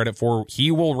deserves credit for. He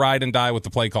will ride and die with the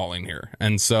play calling here.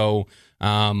 And so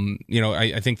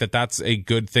I think that's a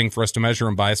good thing for us to measure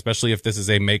him by, especially if this is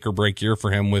a make or break year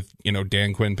for him with,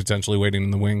 Dan Quinn potentially waiting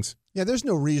in the wings. Yeah, there's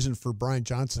no reason for Brian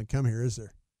Johnson to come here, is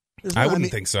there? I wouldn't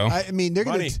think so. I mean, they're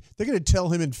going to tell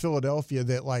him in Philadelphia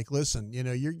that, like, listen,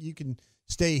 you can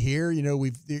stay here.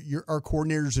 Our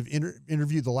coordinators have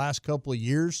interviewed the last couple of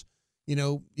years.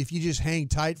 If you just hang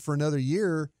tight for another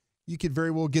year, you could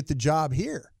very well get the job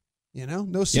here.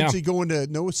 No sense you going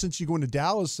to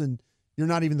Dallas and you're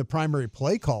not even the primary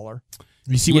play caller.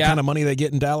 You see what kind of money they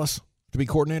get in Dallas to be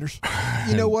coordinators?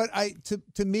 You know what?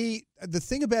 To me, the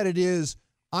thing about it is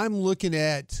I'm looking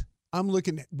at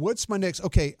what's my next.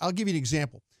 Okay, I'll give you an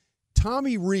example.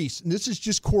 Tommy Rees, and this is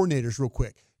just coordinators real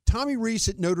quick. Tommy Rees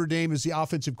at Notre Dame is the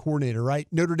offensive coordinator, right?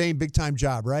 Notre Dame, big time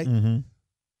job, right? Mm-hmm.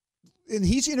 And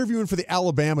he's interviewing for the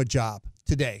Alabama job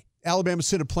today. Alabama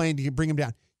sent a plane to bring him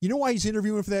down. You know why he's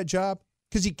interviewing for that job?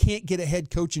 Because he can't get a head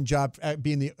coaching job at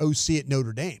being the OC at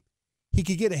Notre Dame. He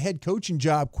could get a head coaching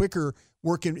job quicker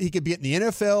working. He could be in the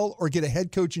NFL or get a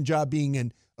head coaching job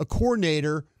being a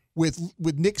coordinator with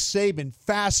Nick Saban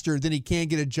faster than he can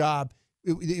get a job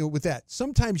with that.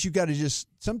 Sometimes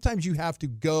you have to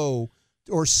go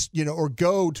or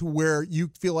go to where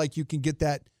you feel like you can get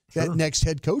that next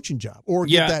head coaching job or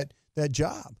get that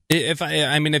job.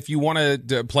 If you want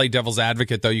to play devil's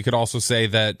advocate, though, you could also say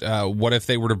that what if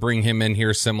they were to bring him in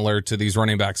here similar to these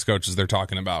running backs coaches they're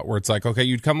talking about, where it's like, okay,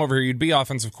 you'd come over here, you'd be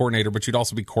offensive coordinator, but you'd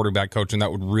also be quarterback coach, and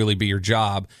that would really be your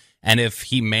job. And if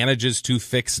he manages to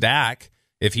fix Dak,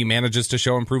 if he manages to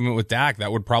show improvement with Dak,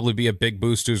 that would probably be a big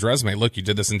boost to his resume. Look, you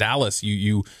did this in Dallas.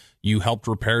 You helped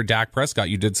repair Dak Prescott.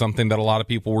 You did something that a lot of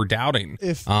people were doubting.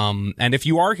 And if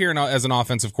you are here as an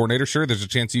offensive coordinator, sure, there's a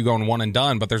chance you going one and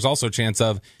done, but there's also a chance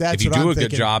of if you do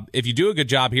a good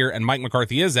job here and Mike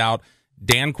McCarthy is out,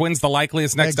 Dan Quinn's the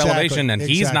likeliest next elevation, and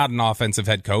he's not an offensive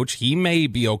head coach. He may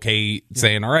be okay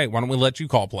saying, all right, why don't we let you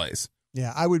call plays?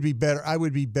 Yeah, I would be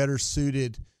better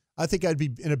suited. I think I'd be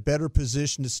in a better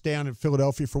position to stay on in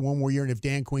Philadelphia for one more year. And if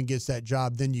Dan Quinn gets that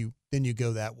job, then you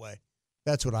go that way.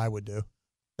 That's what I would do.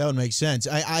 That would make sense.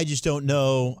 I just don't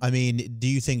know. I mean, do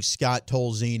you think Scott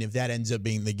Tolzien, if that ends up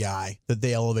being the guy that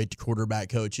they elevate to quarterback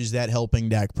coach, is that helping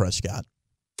Dak Prescott?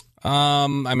 I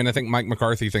mean, I think Mike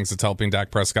McCarthy thinks it's helping Dak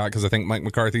Prescott because I think Mike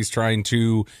McCarthy's trying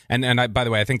to, by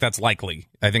the way, I think that's likely.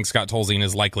 I think Scott Tolzien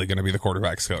is likely going to be the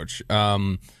quarterback's coach.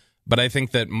 But I think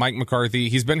that Mike McCarthy,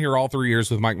 he's been here all 3 years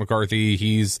with Mike McCarthy.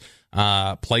 He's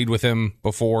played with him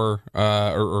before,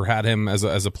 or had him as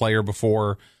a player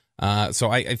before.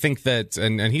 So I think that,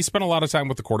 and he spent a lot of time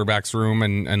with the quarterbacks room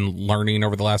and learning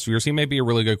over the last few years. He may be a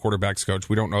really good quarterbacks coach.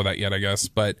 We don't know that yet, I guess,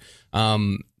 but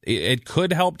it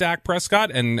could help Dak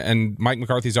Prescott. And Mike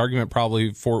McCarthy's argument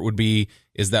probably for it would be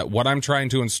is that what I'm trying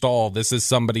to install, this is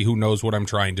somebody who knows what I'm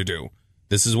trying to do.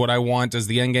 This is what I want as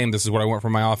the end game. This is what I want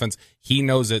from my offense. He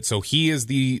knows it, so he is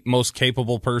the most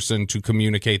capable person to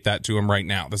communicate that to him right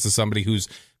now. This is somebody who's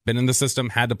been in the system,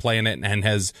 had to play in it, and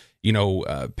has,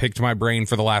 picked my brain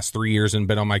for the last 3 years and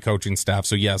been on my coaching staff.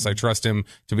 So, yes, I trust him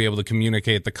to be able to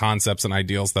communicate the concepts and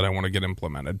ideals that I want to get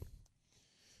implemented.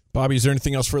 Bobby, is there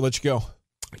anything else before I let you go?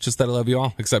 Just that I love you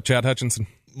all, except Chad Hutchinson.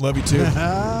 Love you, too.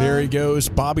 There he goes.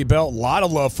 Bobby Belt. A lot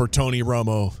of love for Tony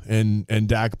Romo and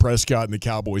Dak Prescott and the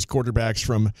Cowboys. Quarterbacks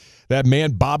from that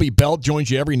man. Bobby Belt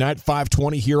joins you every night,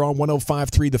 5:20 here on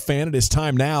 105.3 The Fan. It is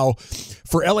time now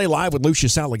for LA Live with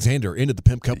Lucius Alexander. Into the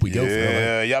Pimp Cup we go for LA.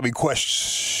 Yeah, y'all be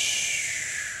questions.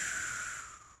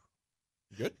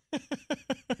 Good?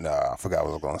 Nah, I forgot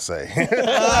what I was going to say.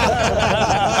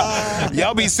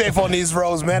 Y'all be safe on these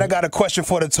roads, man. I got a question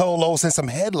for the Tolos and some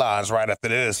headlines right after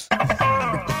this.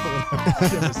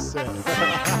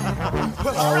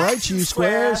 All right, you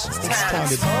squares. It's time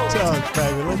to talk,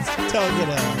 baby. Let's talk it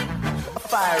out.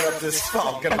 Fire up this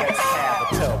funk and let's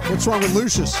have a talk. What's wrong with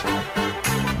Lucius?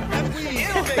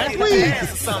 That weed.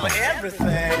 Some of everything.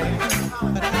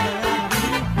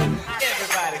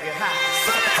 Everybody get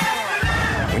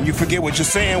high. When you forget what you're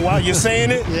saying while you're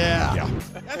saying it. Yeah.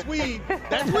 That's weed.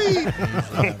 That's weed.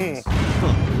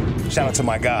 Shout out to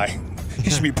my guy. He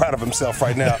should be proud of himself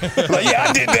right now. Like, yeah,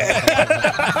 I did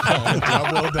that.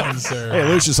 Job well done, sir. Hey,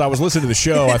 Lucius, I was listening to the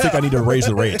show. I think I need to raise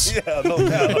the rates. Yeah, no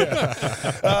doubt.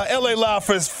 LA Live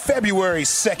for February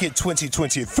 2nd,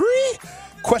 2023.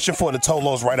 Question for the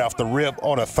Tolos right off the rip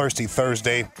on a Thirsty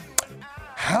Thursday.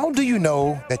 How do you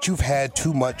know that you've had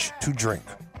too much to drink?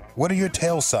 What are your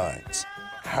tell signs?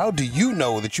 How do you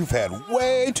know that you've had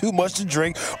way too much to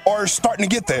drink or starting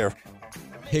to get there?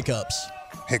 Hiccups.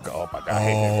 Oh, my God. I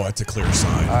hate hiccups. That's a clear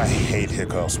sign. I hate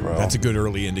hiccups, bro. That's a good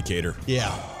early indicator.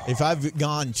 Yeah. If I've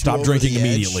gone too Stop over drinking the edge,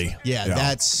 immediately.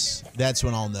 Yeah, that's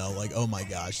when I'll know. Like, oh my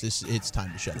gosh, it's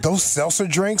time to shut it. Those seltzer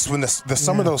drinks, when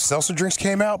some of those seltzer drinks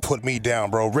came out, put me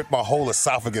down, bro. Ripped my whole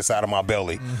esophagus out of my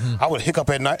belly. Mm-hmm. I would hiccup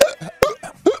at night.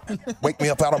 Wake me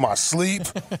up out of my sleep.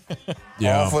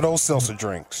 Yeah. All for those seltzer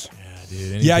drinks.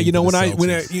 Yeah, you know, when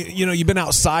you've been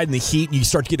outside in the heat and you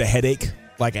start to get a headache,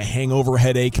 like a hangover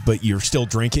headache, but you're still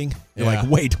drinking. You're like,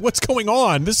 wait, what's going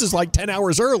on? This is like 10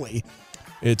 hours early.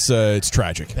 It's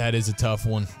tragic. That is a tough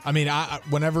one. I mean,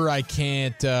 whenever I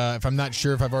can't, if I'm not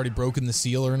sure if I've already broken the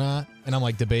seal or not, and I'm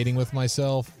like debating with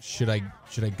myself, should I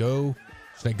go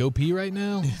pee right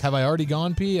now? Have I already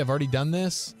gone pee? I've already done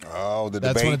this. Oh, that's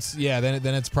debate. when it's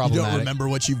then it's problematic. You don't remember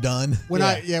what you've done. When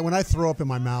I throw up in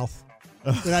my mouth.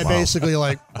 And I basically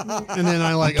and then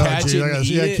I like, catch it,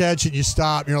 I catch it, you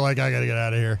stop, and you're like, I gotta get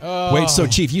out of here. Wait, so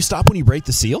Chief, you stop when you break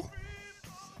the seal?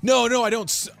 No, I don't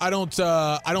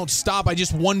stop. I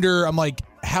just wonder. I'm like,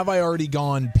 have I already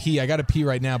gone pee? I got to pee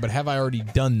right now, but have I already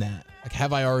done that? Like,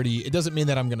 have I already? It doesn't mean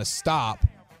that I'm gonna stop.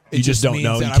 You just don't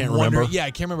know. You can't remember. Yeah, I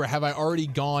can't remember. Have I already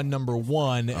gone number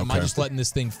one? Am I just letting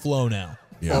this thing flow now?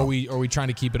 Yeah. Or are we trying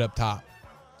to keep it up top?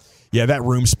 Yeah, that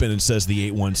room spinning says the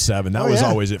 817. That was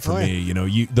always it for me. You know,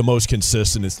 the most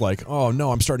consistent. It's like, oh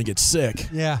no, I'm starting to get sick.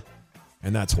 Yeah,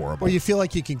 and that's horrible. Well, you feel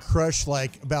like you can crush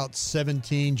like about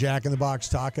 17 Jack in the Box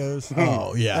tacos.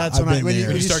 Oh yeah, that's when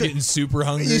you start getting super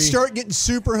hungry. You start getting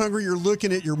super hungry. You're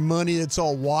looking at your money that's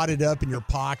all wadded up in your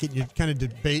pocket. And you're kind of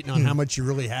debating on how much you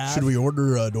really have. Should we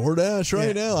order a DoorDash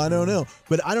right now? I don't know,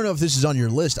 but I don't know if this is on your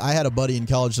list. I had a buddy in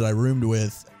college that I roomed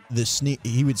with.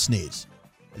 He would sneeze.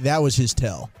 That was his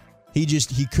tell. He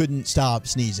couldn't stop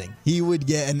sneezing. He would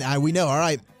get, and we know, all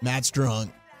right, Matt's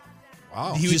drunk.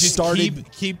 Wow. He would just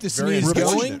keep the sneeze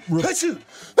going. Repetitive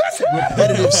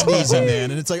sneezing,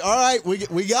 man. And it's like, all right,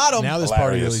 we got him. Now this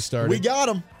party really started. We got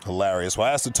him. Hilarious.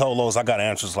 Well, as the Tolos, I got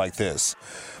answers like this.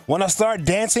 When I start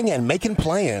dancing and making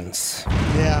plans.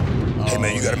 Yeah. Hey,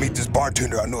 man, you got to meet this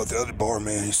bartender I know at the other bar,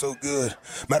 man. He's so good.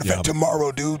 Matter of fact,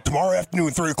 tomorrow, dude, tomorrow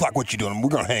afternoon, 3 o'clock, what you doing? We're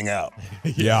going to hang out.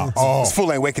 Yeah. This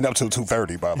fool ain't waking up till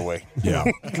 2:30, by the way. Yeah.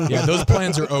 Yeah, those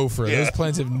plans are over. Those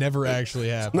plans have never actually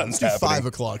happened. Nothing's Let's do happening. 5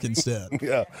 o'clock instead.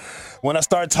 Yeah. When I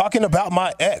start talking about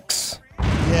my ex.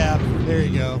 Yeah, there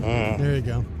you go. There you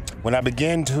go. When I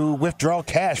begin to withdraw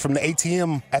cash from the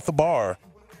ATM at the bar.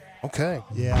 Okay.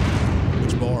 Yeah.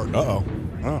 Which bar?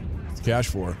 Uh-oh. It's cash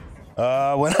for.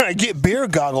 When I get beer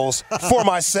goggles for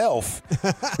myself.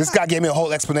 This guy gave me a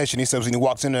whole explanation. He says when he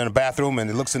walks in the bathroom and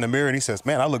he looks in the mirror and he says,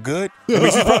 man, I look good. That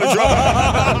means he's probably drunk.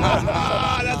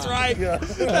 That's right.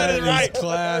 That is right.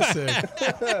 Classic.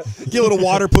 Get a little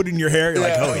water put in your hair. You're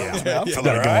like, oh, yeah. I'm feeling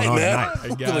got it all right, going on man.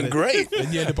 tonight. I'm feeling great.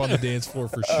 And you end up on the dance floor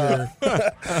for sure.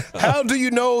 How do you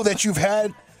know that you've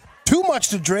had too much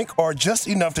to drink or just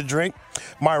enough to drink?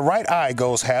 My right eye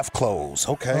goes half closed.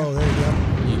 Okay. Oh, there you go.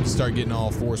 You start getting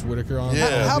all Forrest Whitaker on.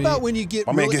 Yeah. How about when you get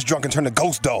My man gets drunk and turn to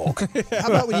ghost dog. How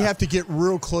about when you have to get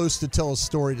real close to tell a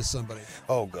story to somebody?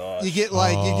 Oh, God. You get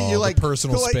like you're the like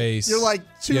personal you're like- space. You're like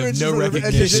 2 You have inches no from the-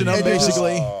 recognition and of you're it. just-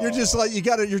 You're just like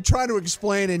you're trying to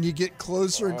explain, and you get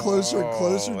closer and closer and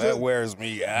closer. That to wears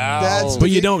me out. That's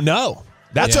But you don't know.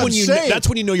 That's when you. That's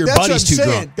when you know your buddy's too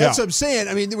drunk. That's what I'm saying.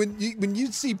 I mean, when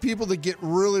you see people that get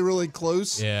really really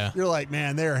close, Yeah. you're like,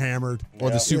 man, they're hammered.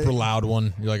 Or the super loud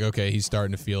one. You're like, okay, he's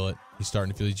starting to feel it. He's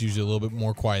usually a little bit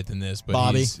more quiet than this. But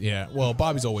Bobby? Well,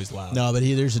 Bobby's always loud. No, but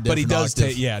there's a different But he does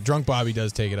octave. take, drunk Bobby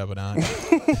does take it up a notch.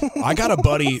 I got a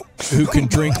buddy who can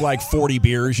drink like 40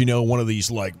 beers, one of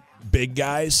these like big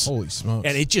guys. Holy smokes.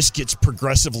 And it just gets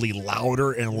progressively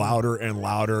louder and louder and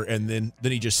louder, and then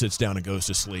he just sits down and goes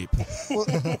to sleep.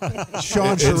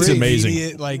 Sean It's Sharif. amazing.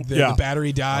 Immediate, like the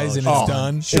battery dies and Oh.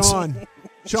 it's done.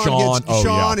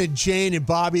 Sean and Jane and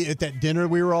Bobby at that dinner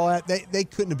we were all at, they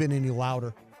couldn't have been any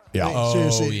louder. Yeah.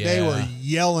 Seriously, they yeah. were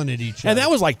yelling at each other. And that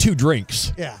was like 2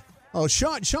 drinks. Yeah. Oh,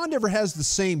 Sean never has the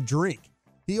same drink.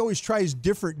 He always tries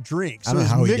different drinks. I don't know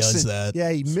he's how he mixing- does that.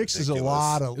 Yeah, he mixes a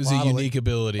lot of. It was a unique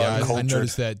ability. I Uncultured.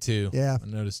 noticed that too. Yeah. I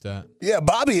noticed that. Yeah,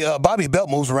 Bobby Belt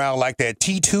moves around like that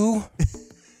T2.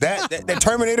 That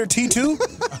Terminator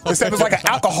T2, except it's like an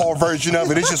alcohol version of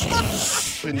it. It's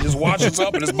just and it just washes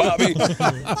up and it's Bobby. Like,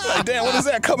 damn, what is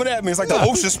that coming at me? It's like the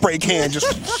ocean spray can,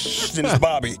 just and it's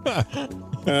Bobby.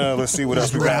 Let's see what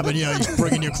else we got. Grabbing you, he's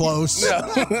bringing you close.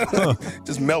 Yeah.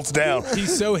 Just melts down.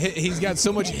 He's he's got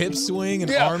so much hip swing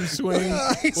and Yeah. arm swing.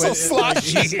 He's so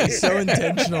sloshy. He's so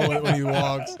intentional when he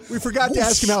walks. We forgot to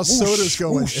ask him how soda's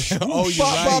going. Oh, you're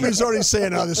right. Bobby's already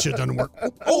saying, "Oh, this shit doesn't work."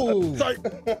 Oh, we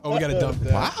got to dump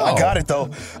that. Wow. I got it though.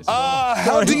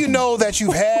 How do you know that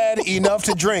you've had enough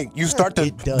to drink? You start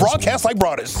to broadcast like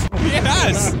Broadus.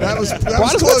 Yes. That was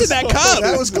Broadus, close. what's in that cup?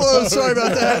 That was close. Sorry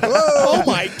about that. Whoa. Oh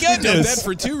my Dumped that goodness.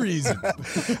 for 2 reasons.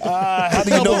 How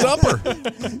do you Double know?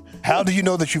 dumper. How do you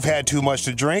know that you've had too much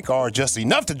to drink or just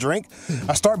enough to drink?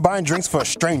 I start buying drinks for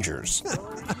strangers.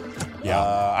 Yeah.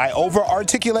 I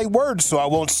over-articulate words so I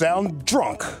won't sound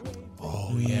drunk.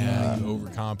 Oh yeah, you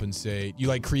overcompensate. You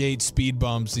like create speed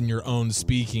bumps in your own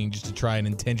speaking just to try and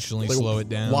intentionally slow it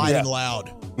down. Wide Yeah. and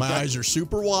loud. My eyes are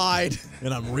super wide,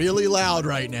 and I'm really loud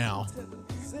right now.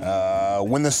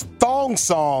 When the thong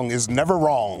song is never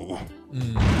wrong.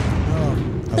 It's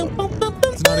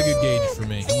not a good gauge for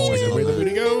me. I'm always in Way to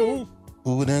go.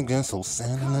 Ooh, that gets so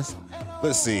senseless.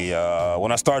 Let's see.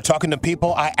 When I start talking to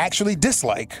people I actually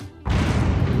dislike.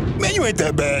 Man, you ain't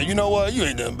that bad. You know what? You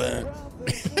ain't that bad.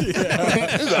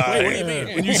 It's all right.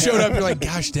 When you showed up, you're like,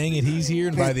 gosh dang it, he's here.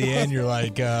 And by the end, you're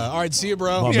like, all right, see you,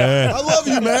 bro. My man. I love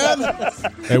you, man.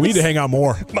 Hey, we need to hang out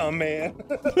more. My man.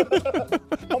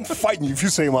 I'm fighting you if you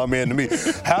say my man to me.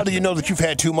 How do you know that you've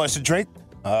had too much to drink?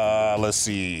 Let's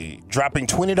see. Dropping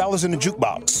 $20 in the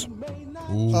jukebox.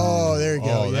 Ooh. Oh, there you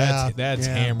go. Oh, Yeah. that's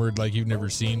Yeah. hammered like you've never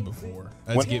seen before.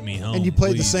 That's Get Me Home. And you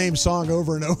played the please. same song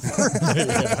over and over.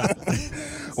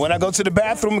 When I go to the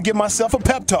bathroom and give myself a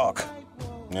pep talk.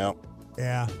 Yep.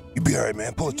 Yeah. You be all right,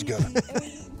 man. Pull it together.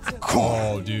 Come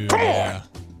on. Oh, dude. Come on. Yeah.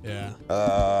 Yeah.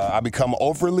 I become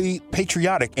overly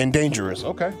patriotic and dangerous.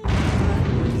 Okay.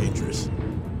 Dangerous.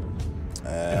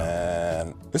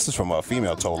 And this is from a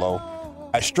female Tolo.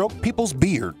 I stroke people's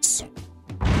beards.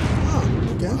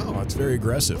 Oh, okay. Oh, that's very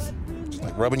aggressive. It's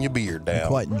like rubbing your beard down.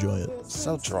 Quite enjoy it.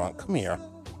 So drunk. Come here.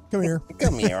 Come here.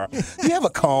 Come here. Do you have a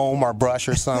comb or brush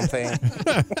or something? I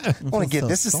want to get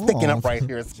this is sticking up right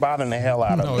here. It's bothering the hell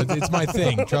out of No, me. it's my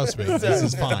thing. Trust me. This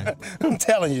is fine. I'm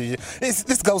telling you,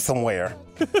 this goes somewhere.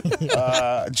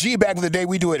 G, back in the day,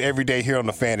 we do it every day here on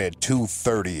the Fan at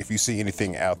 2:30. If you see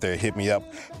anything out there, hit me up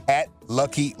at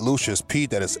Lucky Lucius Pete.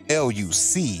 That is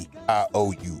Lucious.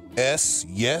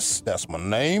 Yes, that's my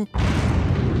name.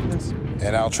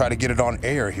 and I'll try to get it on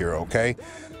air here, okay?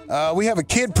 We have a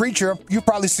kid preacher. You've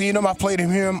probably seen him. I've played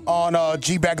him on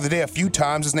G Back of the Day a few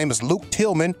times. His name is Luke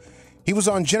Tillman. He was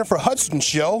on Jennifer Hudson's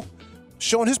show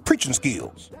showing his preaching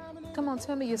skills. Come on,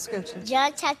 tell me your scripture.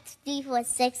 John chapter 3, verse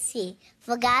 16.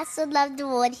 For God so loved the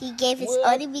world, he gave his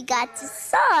only begotten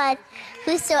Son.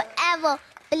 Whosoever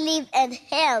believe in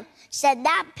him shall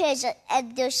not perish,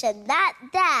 and they shall not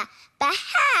die, but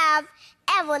have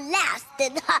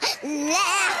everlasting life.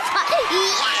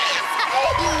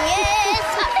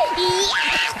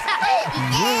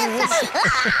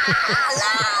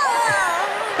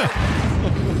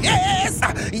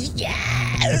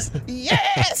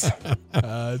 Yes.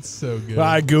 It's so good.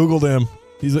 I Googled him.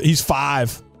 He's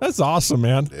 5. That's awesome,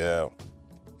 man. Yeah.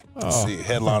 Let's see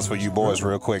headlines for you boys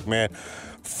real quick, man.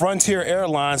 Frontier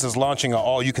Airlines is launching an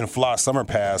all-you-can-fly summer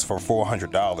pass for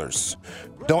 $400.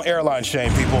 Don't airline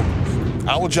shame, people.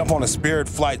 I will jump on a Spirit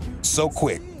flight so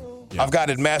quick. Yeah. I've got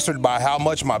it mastered by how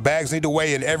much my bags need to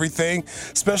weigh and everything,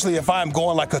 especially if I'm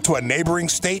going to a neighboring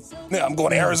state. I'm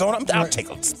going to Arizona. I'll take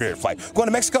a Spirit flight. Going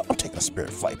to Mexico, I'm taking a Spirit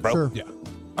flight, bro. Sure. Yeah.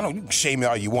 I don't, you can shame me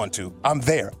all you want to. I'm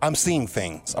there. I'm seeing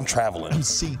things. I'm traveling. I'm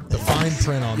seeing the fine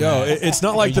print on that. It's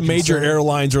not like the major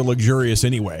airlines are luxurious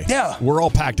anyway. Yeah. We're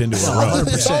all packed into a row.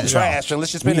 It's all trash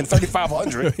unless you're spending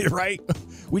 $3,500. Right?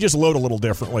 We just load a little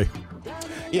differently.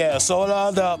 Yeah, so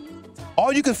the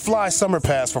all-you-can-fly summer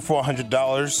pass for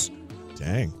 $400.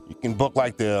 Dang. You can book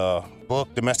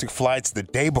book domestic flights the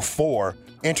day before,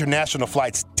 international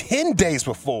flights 10 days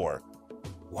before.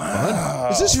 Wow.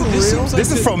 Is this for real?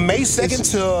 This is from May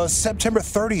 2nd to September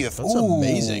 30th. That's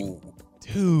amazing.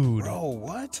 Dude. Bro,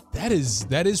 what? That is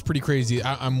pretty crazy.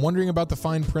 I'm wondering about the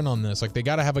fine print on this. Like, they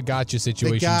got to have a gotcha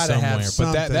situation gotta somewhere. have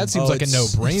But that seems like a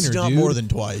no-brainer, it's not dude. more than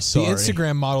twice. Sorry. The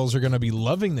Instagram models are going to be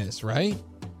loving this, right?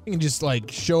 You can just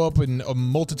show up in a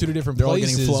multitude of different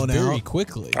places very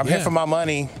quickly. I'm here for my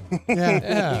money.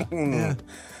 Yeah.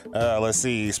 Let's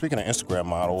see. Speaking of Instagram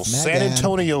models, San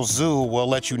Antonio Zoo will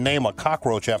let you name a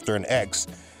cockroach after an ex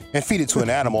and feed it to an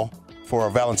animal for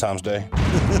Valentine's Day.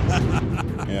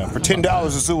 Yeah, for $10, the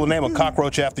zoo will name a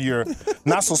cockroach after your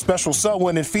not-so-special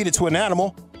someone and feed it to an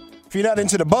animal. If you're not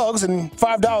into the bugs, and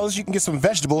 $5, you can get some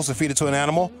vegetables to feed it to an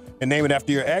animal and name it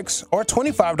after your ex, or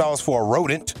 $25 for a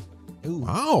rodent. Ooh.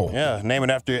 Wow. Yeah, name it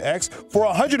after your ex. For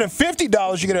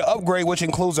 $150, you get an upgrade, which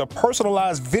includes a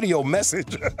personalized video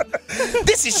message.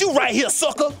 This is you right here,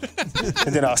 sucker.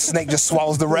 And then a snake just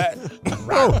swallows the rat.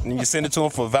 And you send it to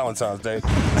him for Valentine's Day.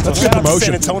 So shout out to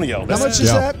San Antonio. How much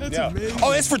is that? Yeah.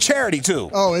 Oh, it's for charity, too.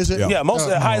 Oh, is it? Yeah,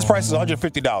 the highest price is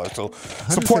 $150. So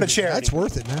support a charity. That's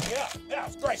worth it, man. Yeah,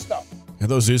 it's great stuff. And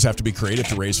those zoos have to be creative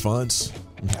to raise funds.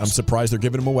 I'm surprised they're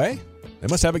giving them away. They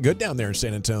must have it good down there in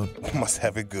San Antonio. Must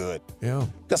have it good. Yeah.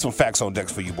 Got some facts on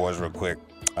decks for you boys real quick.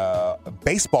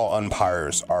 Baseball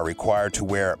umpires are required to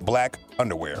wear black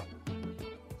underwear.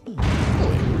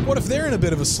 What if they're in a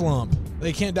bit of a slump?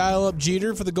 They can't dial up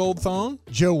Jeter for the gold thong?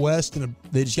 Joe West and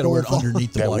they just got to wear it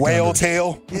underneath the that black whale under.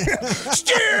 tail.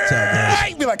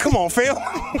 You'd be like, come on, Phil.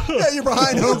 Yeah, you're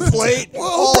behind home plate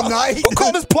all night. Who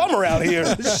called this plumber out here?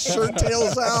 Shirt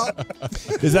tails out.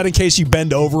 Is that in case you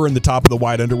bend over and the top of the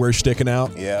white underwear sticking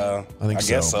out? Yeah, I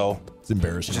guess so. It's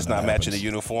embarrassing. It's just not matching the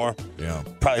uniform. Yeah.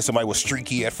 Probably somebody was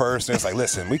streaky at first, and it's like,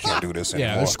 listen, we can't do this anymore.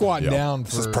 Yeah, they're squatting down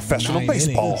for This is professional 9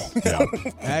 baseball.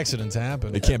 innings. Accidents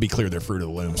happen. They can't be clear their Fruit of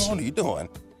the Looms. What are you doing?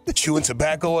 Chewing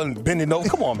tobacco and bending over.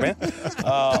 Come on, man.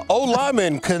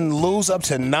 O-linemen can lose up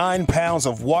to 9 pounds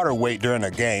of water weight during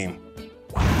a game.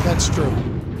 That's true.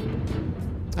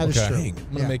 That is true. I'm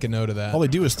going to make a note of that. All they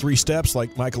do is 3 steps,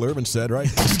 like Michael Irvin said, right?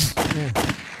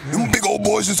 Them big old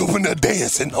boys is over there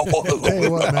dancing. Tell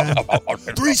you what, man.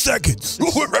 3 seconds.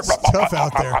 It's tough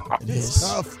out there. It is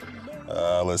tough.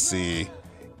 Let's see.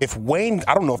 If Wayne,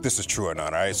 I don't know if this is true or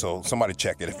not, all right? So somebody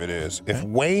check it if it is. If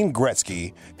Wayne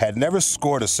Gretzky had never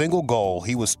scored a single goal,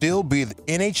 he would still be the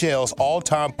NHL's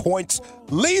all-time points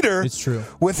leader. It's true.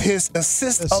 With his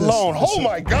assists alone. Oh,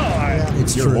 my God. Yeah,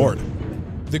 It's your Lord.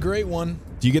 The great one.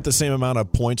 Do you get the same amount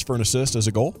of points for an assist as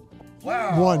a goal?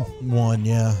 Wow. One,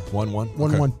 yeah. 1-1?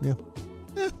 1-1,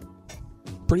 yeah.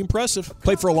 Pretty impressive.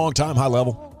 Played for a long time, high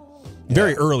level.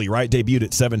 Very early, right? Debuted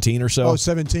at 17 or so. Oh,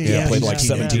 17. Yeah, played like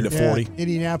exactly. 17 to 40.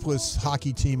 Indianapolis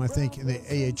hockey team, I think, in the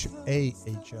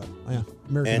AHL. Yeah,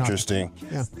 American Interesting.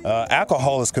 Hockey. Yeah.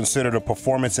 Alcohol is considered a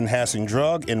performance-enhancing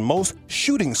drug in most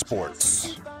shooting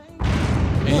sports.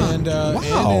 And,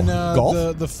 Wow. and in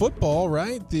Golf? the football,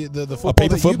 right? The football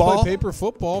paper that football? you play, paper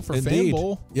football for Indeed.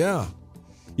 FanBowl. Yeah.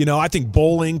 You know, I think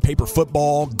bowling, paper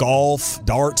football, golf,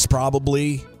 darts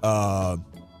probably.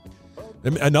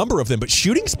 A number of them, but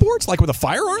shooting sports, like with a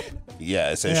firearm?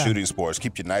 Yeah, it says shooting sports.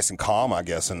 Keep you nice and calm, I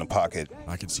guess, in the pocket.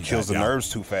 I can see Kills that, the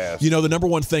nerves too fast. You know, the number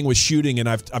one thing with shooting, and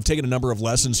I've taken a number of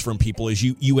lessons from people, is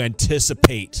you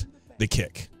anticipate the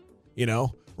kick. You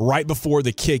know, right before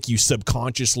the kick, you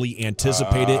subconsciously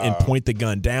anticipate it and point the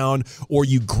gun down, or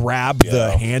you grab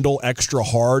the handle extra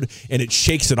hard, and it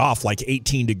shakes it off like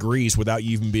 18 degrees without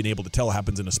you even being able to tell. It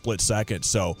happens in a split second.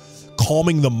 So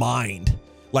calming the mind.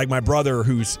 Like my brother,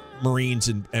 who's Marines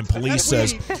and police,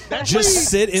 says, just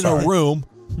sit in a room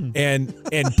and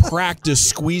practice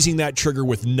squeezing that trigger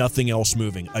with nothing else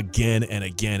moving again and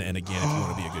again and again if you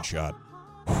want to be a good shot.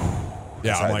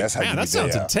 Yeah, that's how you that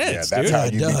sounds intense, that's dude. how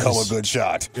you become a good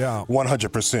shot. Yeah.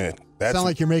 100%. Sound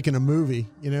like you're making a movie,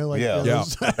 you know? Like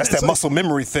That's that muscle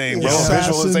memory thing, bro.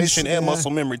 Visualization and muscle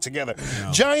memory together.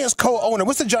 Yeah. Giants co-owner,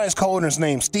 what's the Giants co-owner's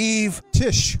name? Steve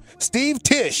Tisch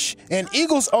and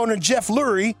Eagles owner Jeff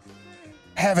Lurie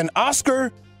have an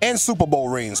Oscar and Super Bowl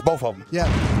rings, both of them.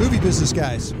 Yeah, movie business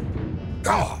guys.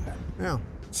 God. Yeah.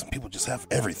 Some people just have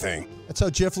everything. That's how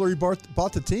Jeff Lurie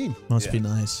bought the team. Must be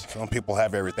nice. Some people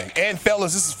have everything. And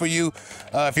fellas, this is for you.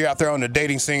 If you're out there on the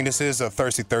dating scene, this is a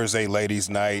Thirsty Thursday ladies'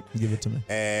 night. Give it to me.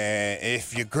 And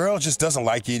if your girl just doesn't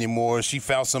like you anymore, she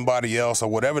found somebody else, or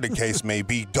whatever the case may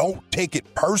be, don't take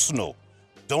it personal.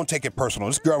 Don't take it personal.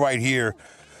 This girl right here,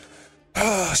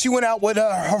 she went out with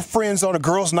her friends on a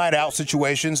girls' night out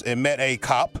situations and met a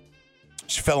cop.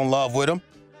 She fell in love with him.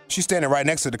 She's standing right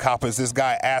next to the cop as this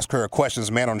guy asked her questions,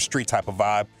 man on the street type of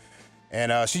vibe.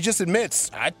 And she just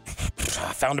admits, I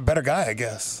found a better guy, I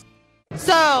guess.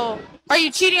 So, are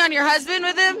you cheating on your husband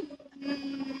with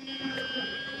him?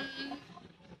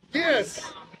 Yes.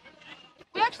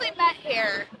 We actually met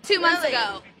here 2 months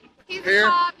ago. He's a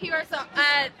cop. He works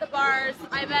at the bars.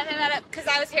 I met him because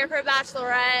I was here for a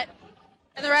bachelorette.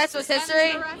 And the rest was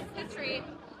history? And the rest is history.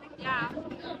 Yeah.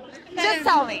 Just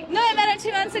tell me. No, I met him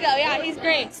 2 months ago. Yeah, he's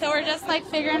great. So we're just like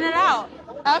figuring it out.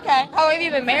 Okay. How long have you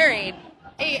been married?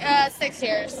 6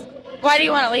 years. Why do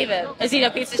you want to leave him? Is he a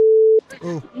piece of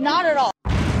shit? Not at all.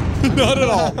 Not at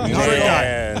all.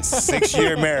 Man,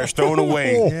 6-year marriage thrown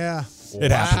away. Yeah.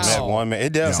 It happens. That one, man.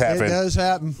 It does happen. It does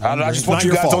happen. I just want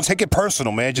you guys, don't take it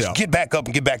personal, man. Just get back up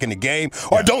and get back in the game,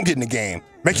 or don't get in the game.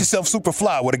 Make yourself super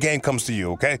fly when the game comes to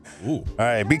you, okay? Ooh. All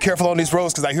right, be careful on these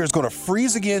roads because I hear it's going to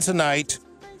freeze again tonight.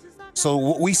 So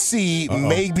what we see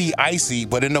may be icy,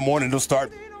 but in the morning it'll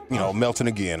start, melting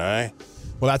again, all right?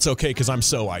 Well, that's okay because I'm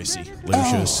so icy,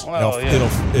 Lucius. Oh,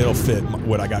 It'll fit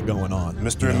what I got going on.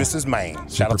 Mr. and Mrs. Maine.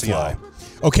 Shout out to y'all.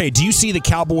 Okay, do you see the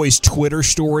Cowboys Twitter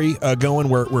story going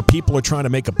where people are trying to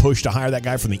make a push to hire that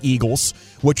guy from the Eagles?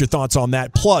 What's your thoughts on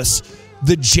that? Plus,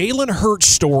 the Jalen Hurts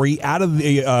story out of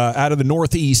the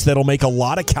Northeast that'll make a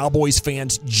lot of Cowboys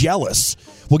fans jealous.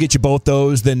 We'll get you both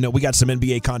those. Then we got some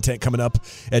NBA content coming up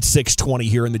at 6:20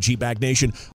 here in the G-Bag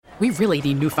Nation. We really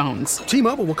need new phones.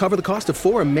 T-Mobile will cover the cost of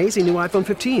 4 amazing new iPhone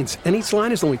 15s, and each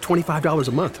line is only $25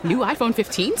 a month. New iPhone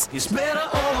 15s? It's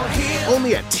better over here.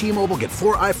 Only at T-Mobile, get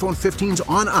 4 iPhone 15s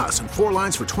on us and 4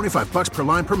 lines for $25 per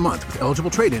line per month with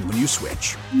eligible trade-in when you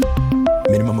switch.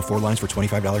 Minimum of 4 lines for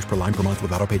 $25 per line per month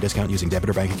with autopay discount using debit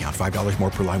or bank account. $5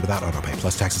 more per line without autopay,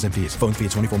 plus taxes and fees. Phone fee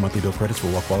at 24 monthly bill credits for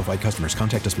well-qualified customers.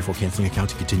 Contact us before canceling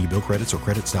account to continue bill credits or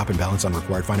credit stop and balance on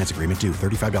required finance agreement due.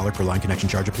 $35 per line connection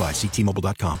charge applies. See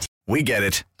T-Mobile.com. We get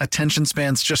it. Attention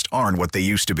spans just aren't what they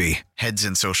used to be. Heads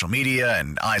in social media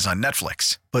and eyes on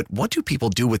Netflix. But what do people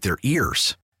do with their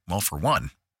ears? Well, for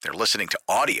one, they're listening to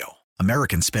audio.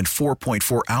 Americans spend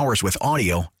 4.4 hours with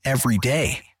audio every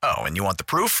day. Oh, and you want the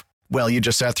proof? Well, you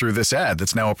just sat through this ad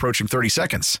that's now approaching 30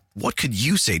 seconds. What could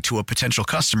you say to a potential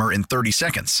customer in 30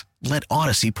 seconds? Let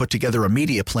Odyssey put together a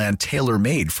media plan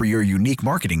tailor-made for your unique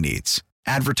marketing needs.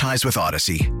 Advertise with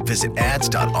Odyssey. Visit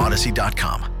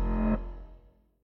ads.odyssey.com.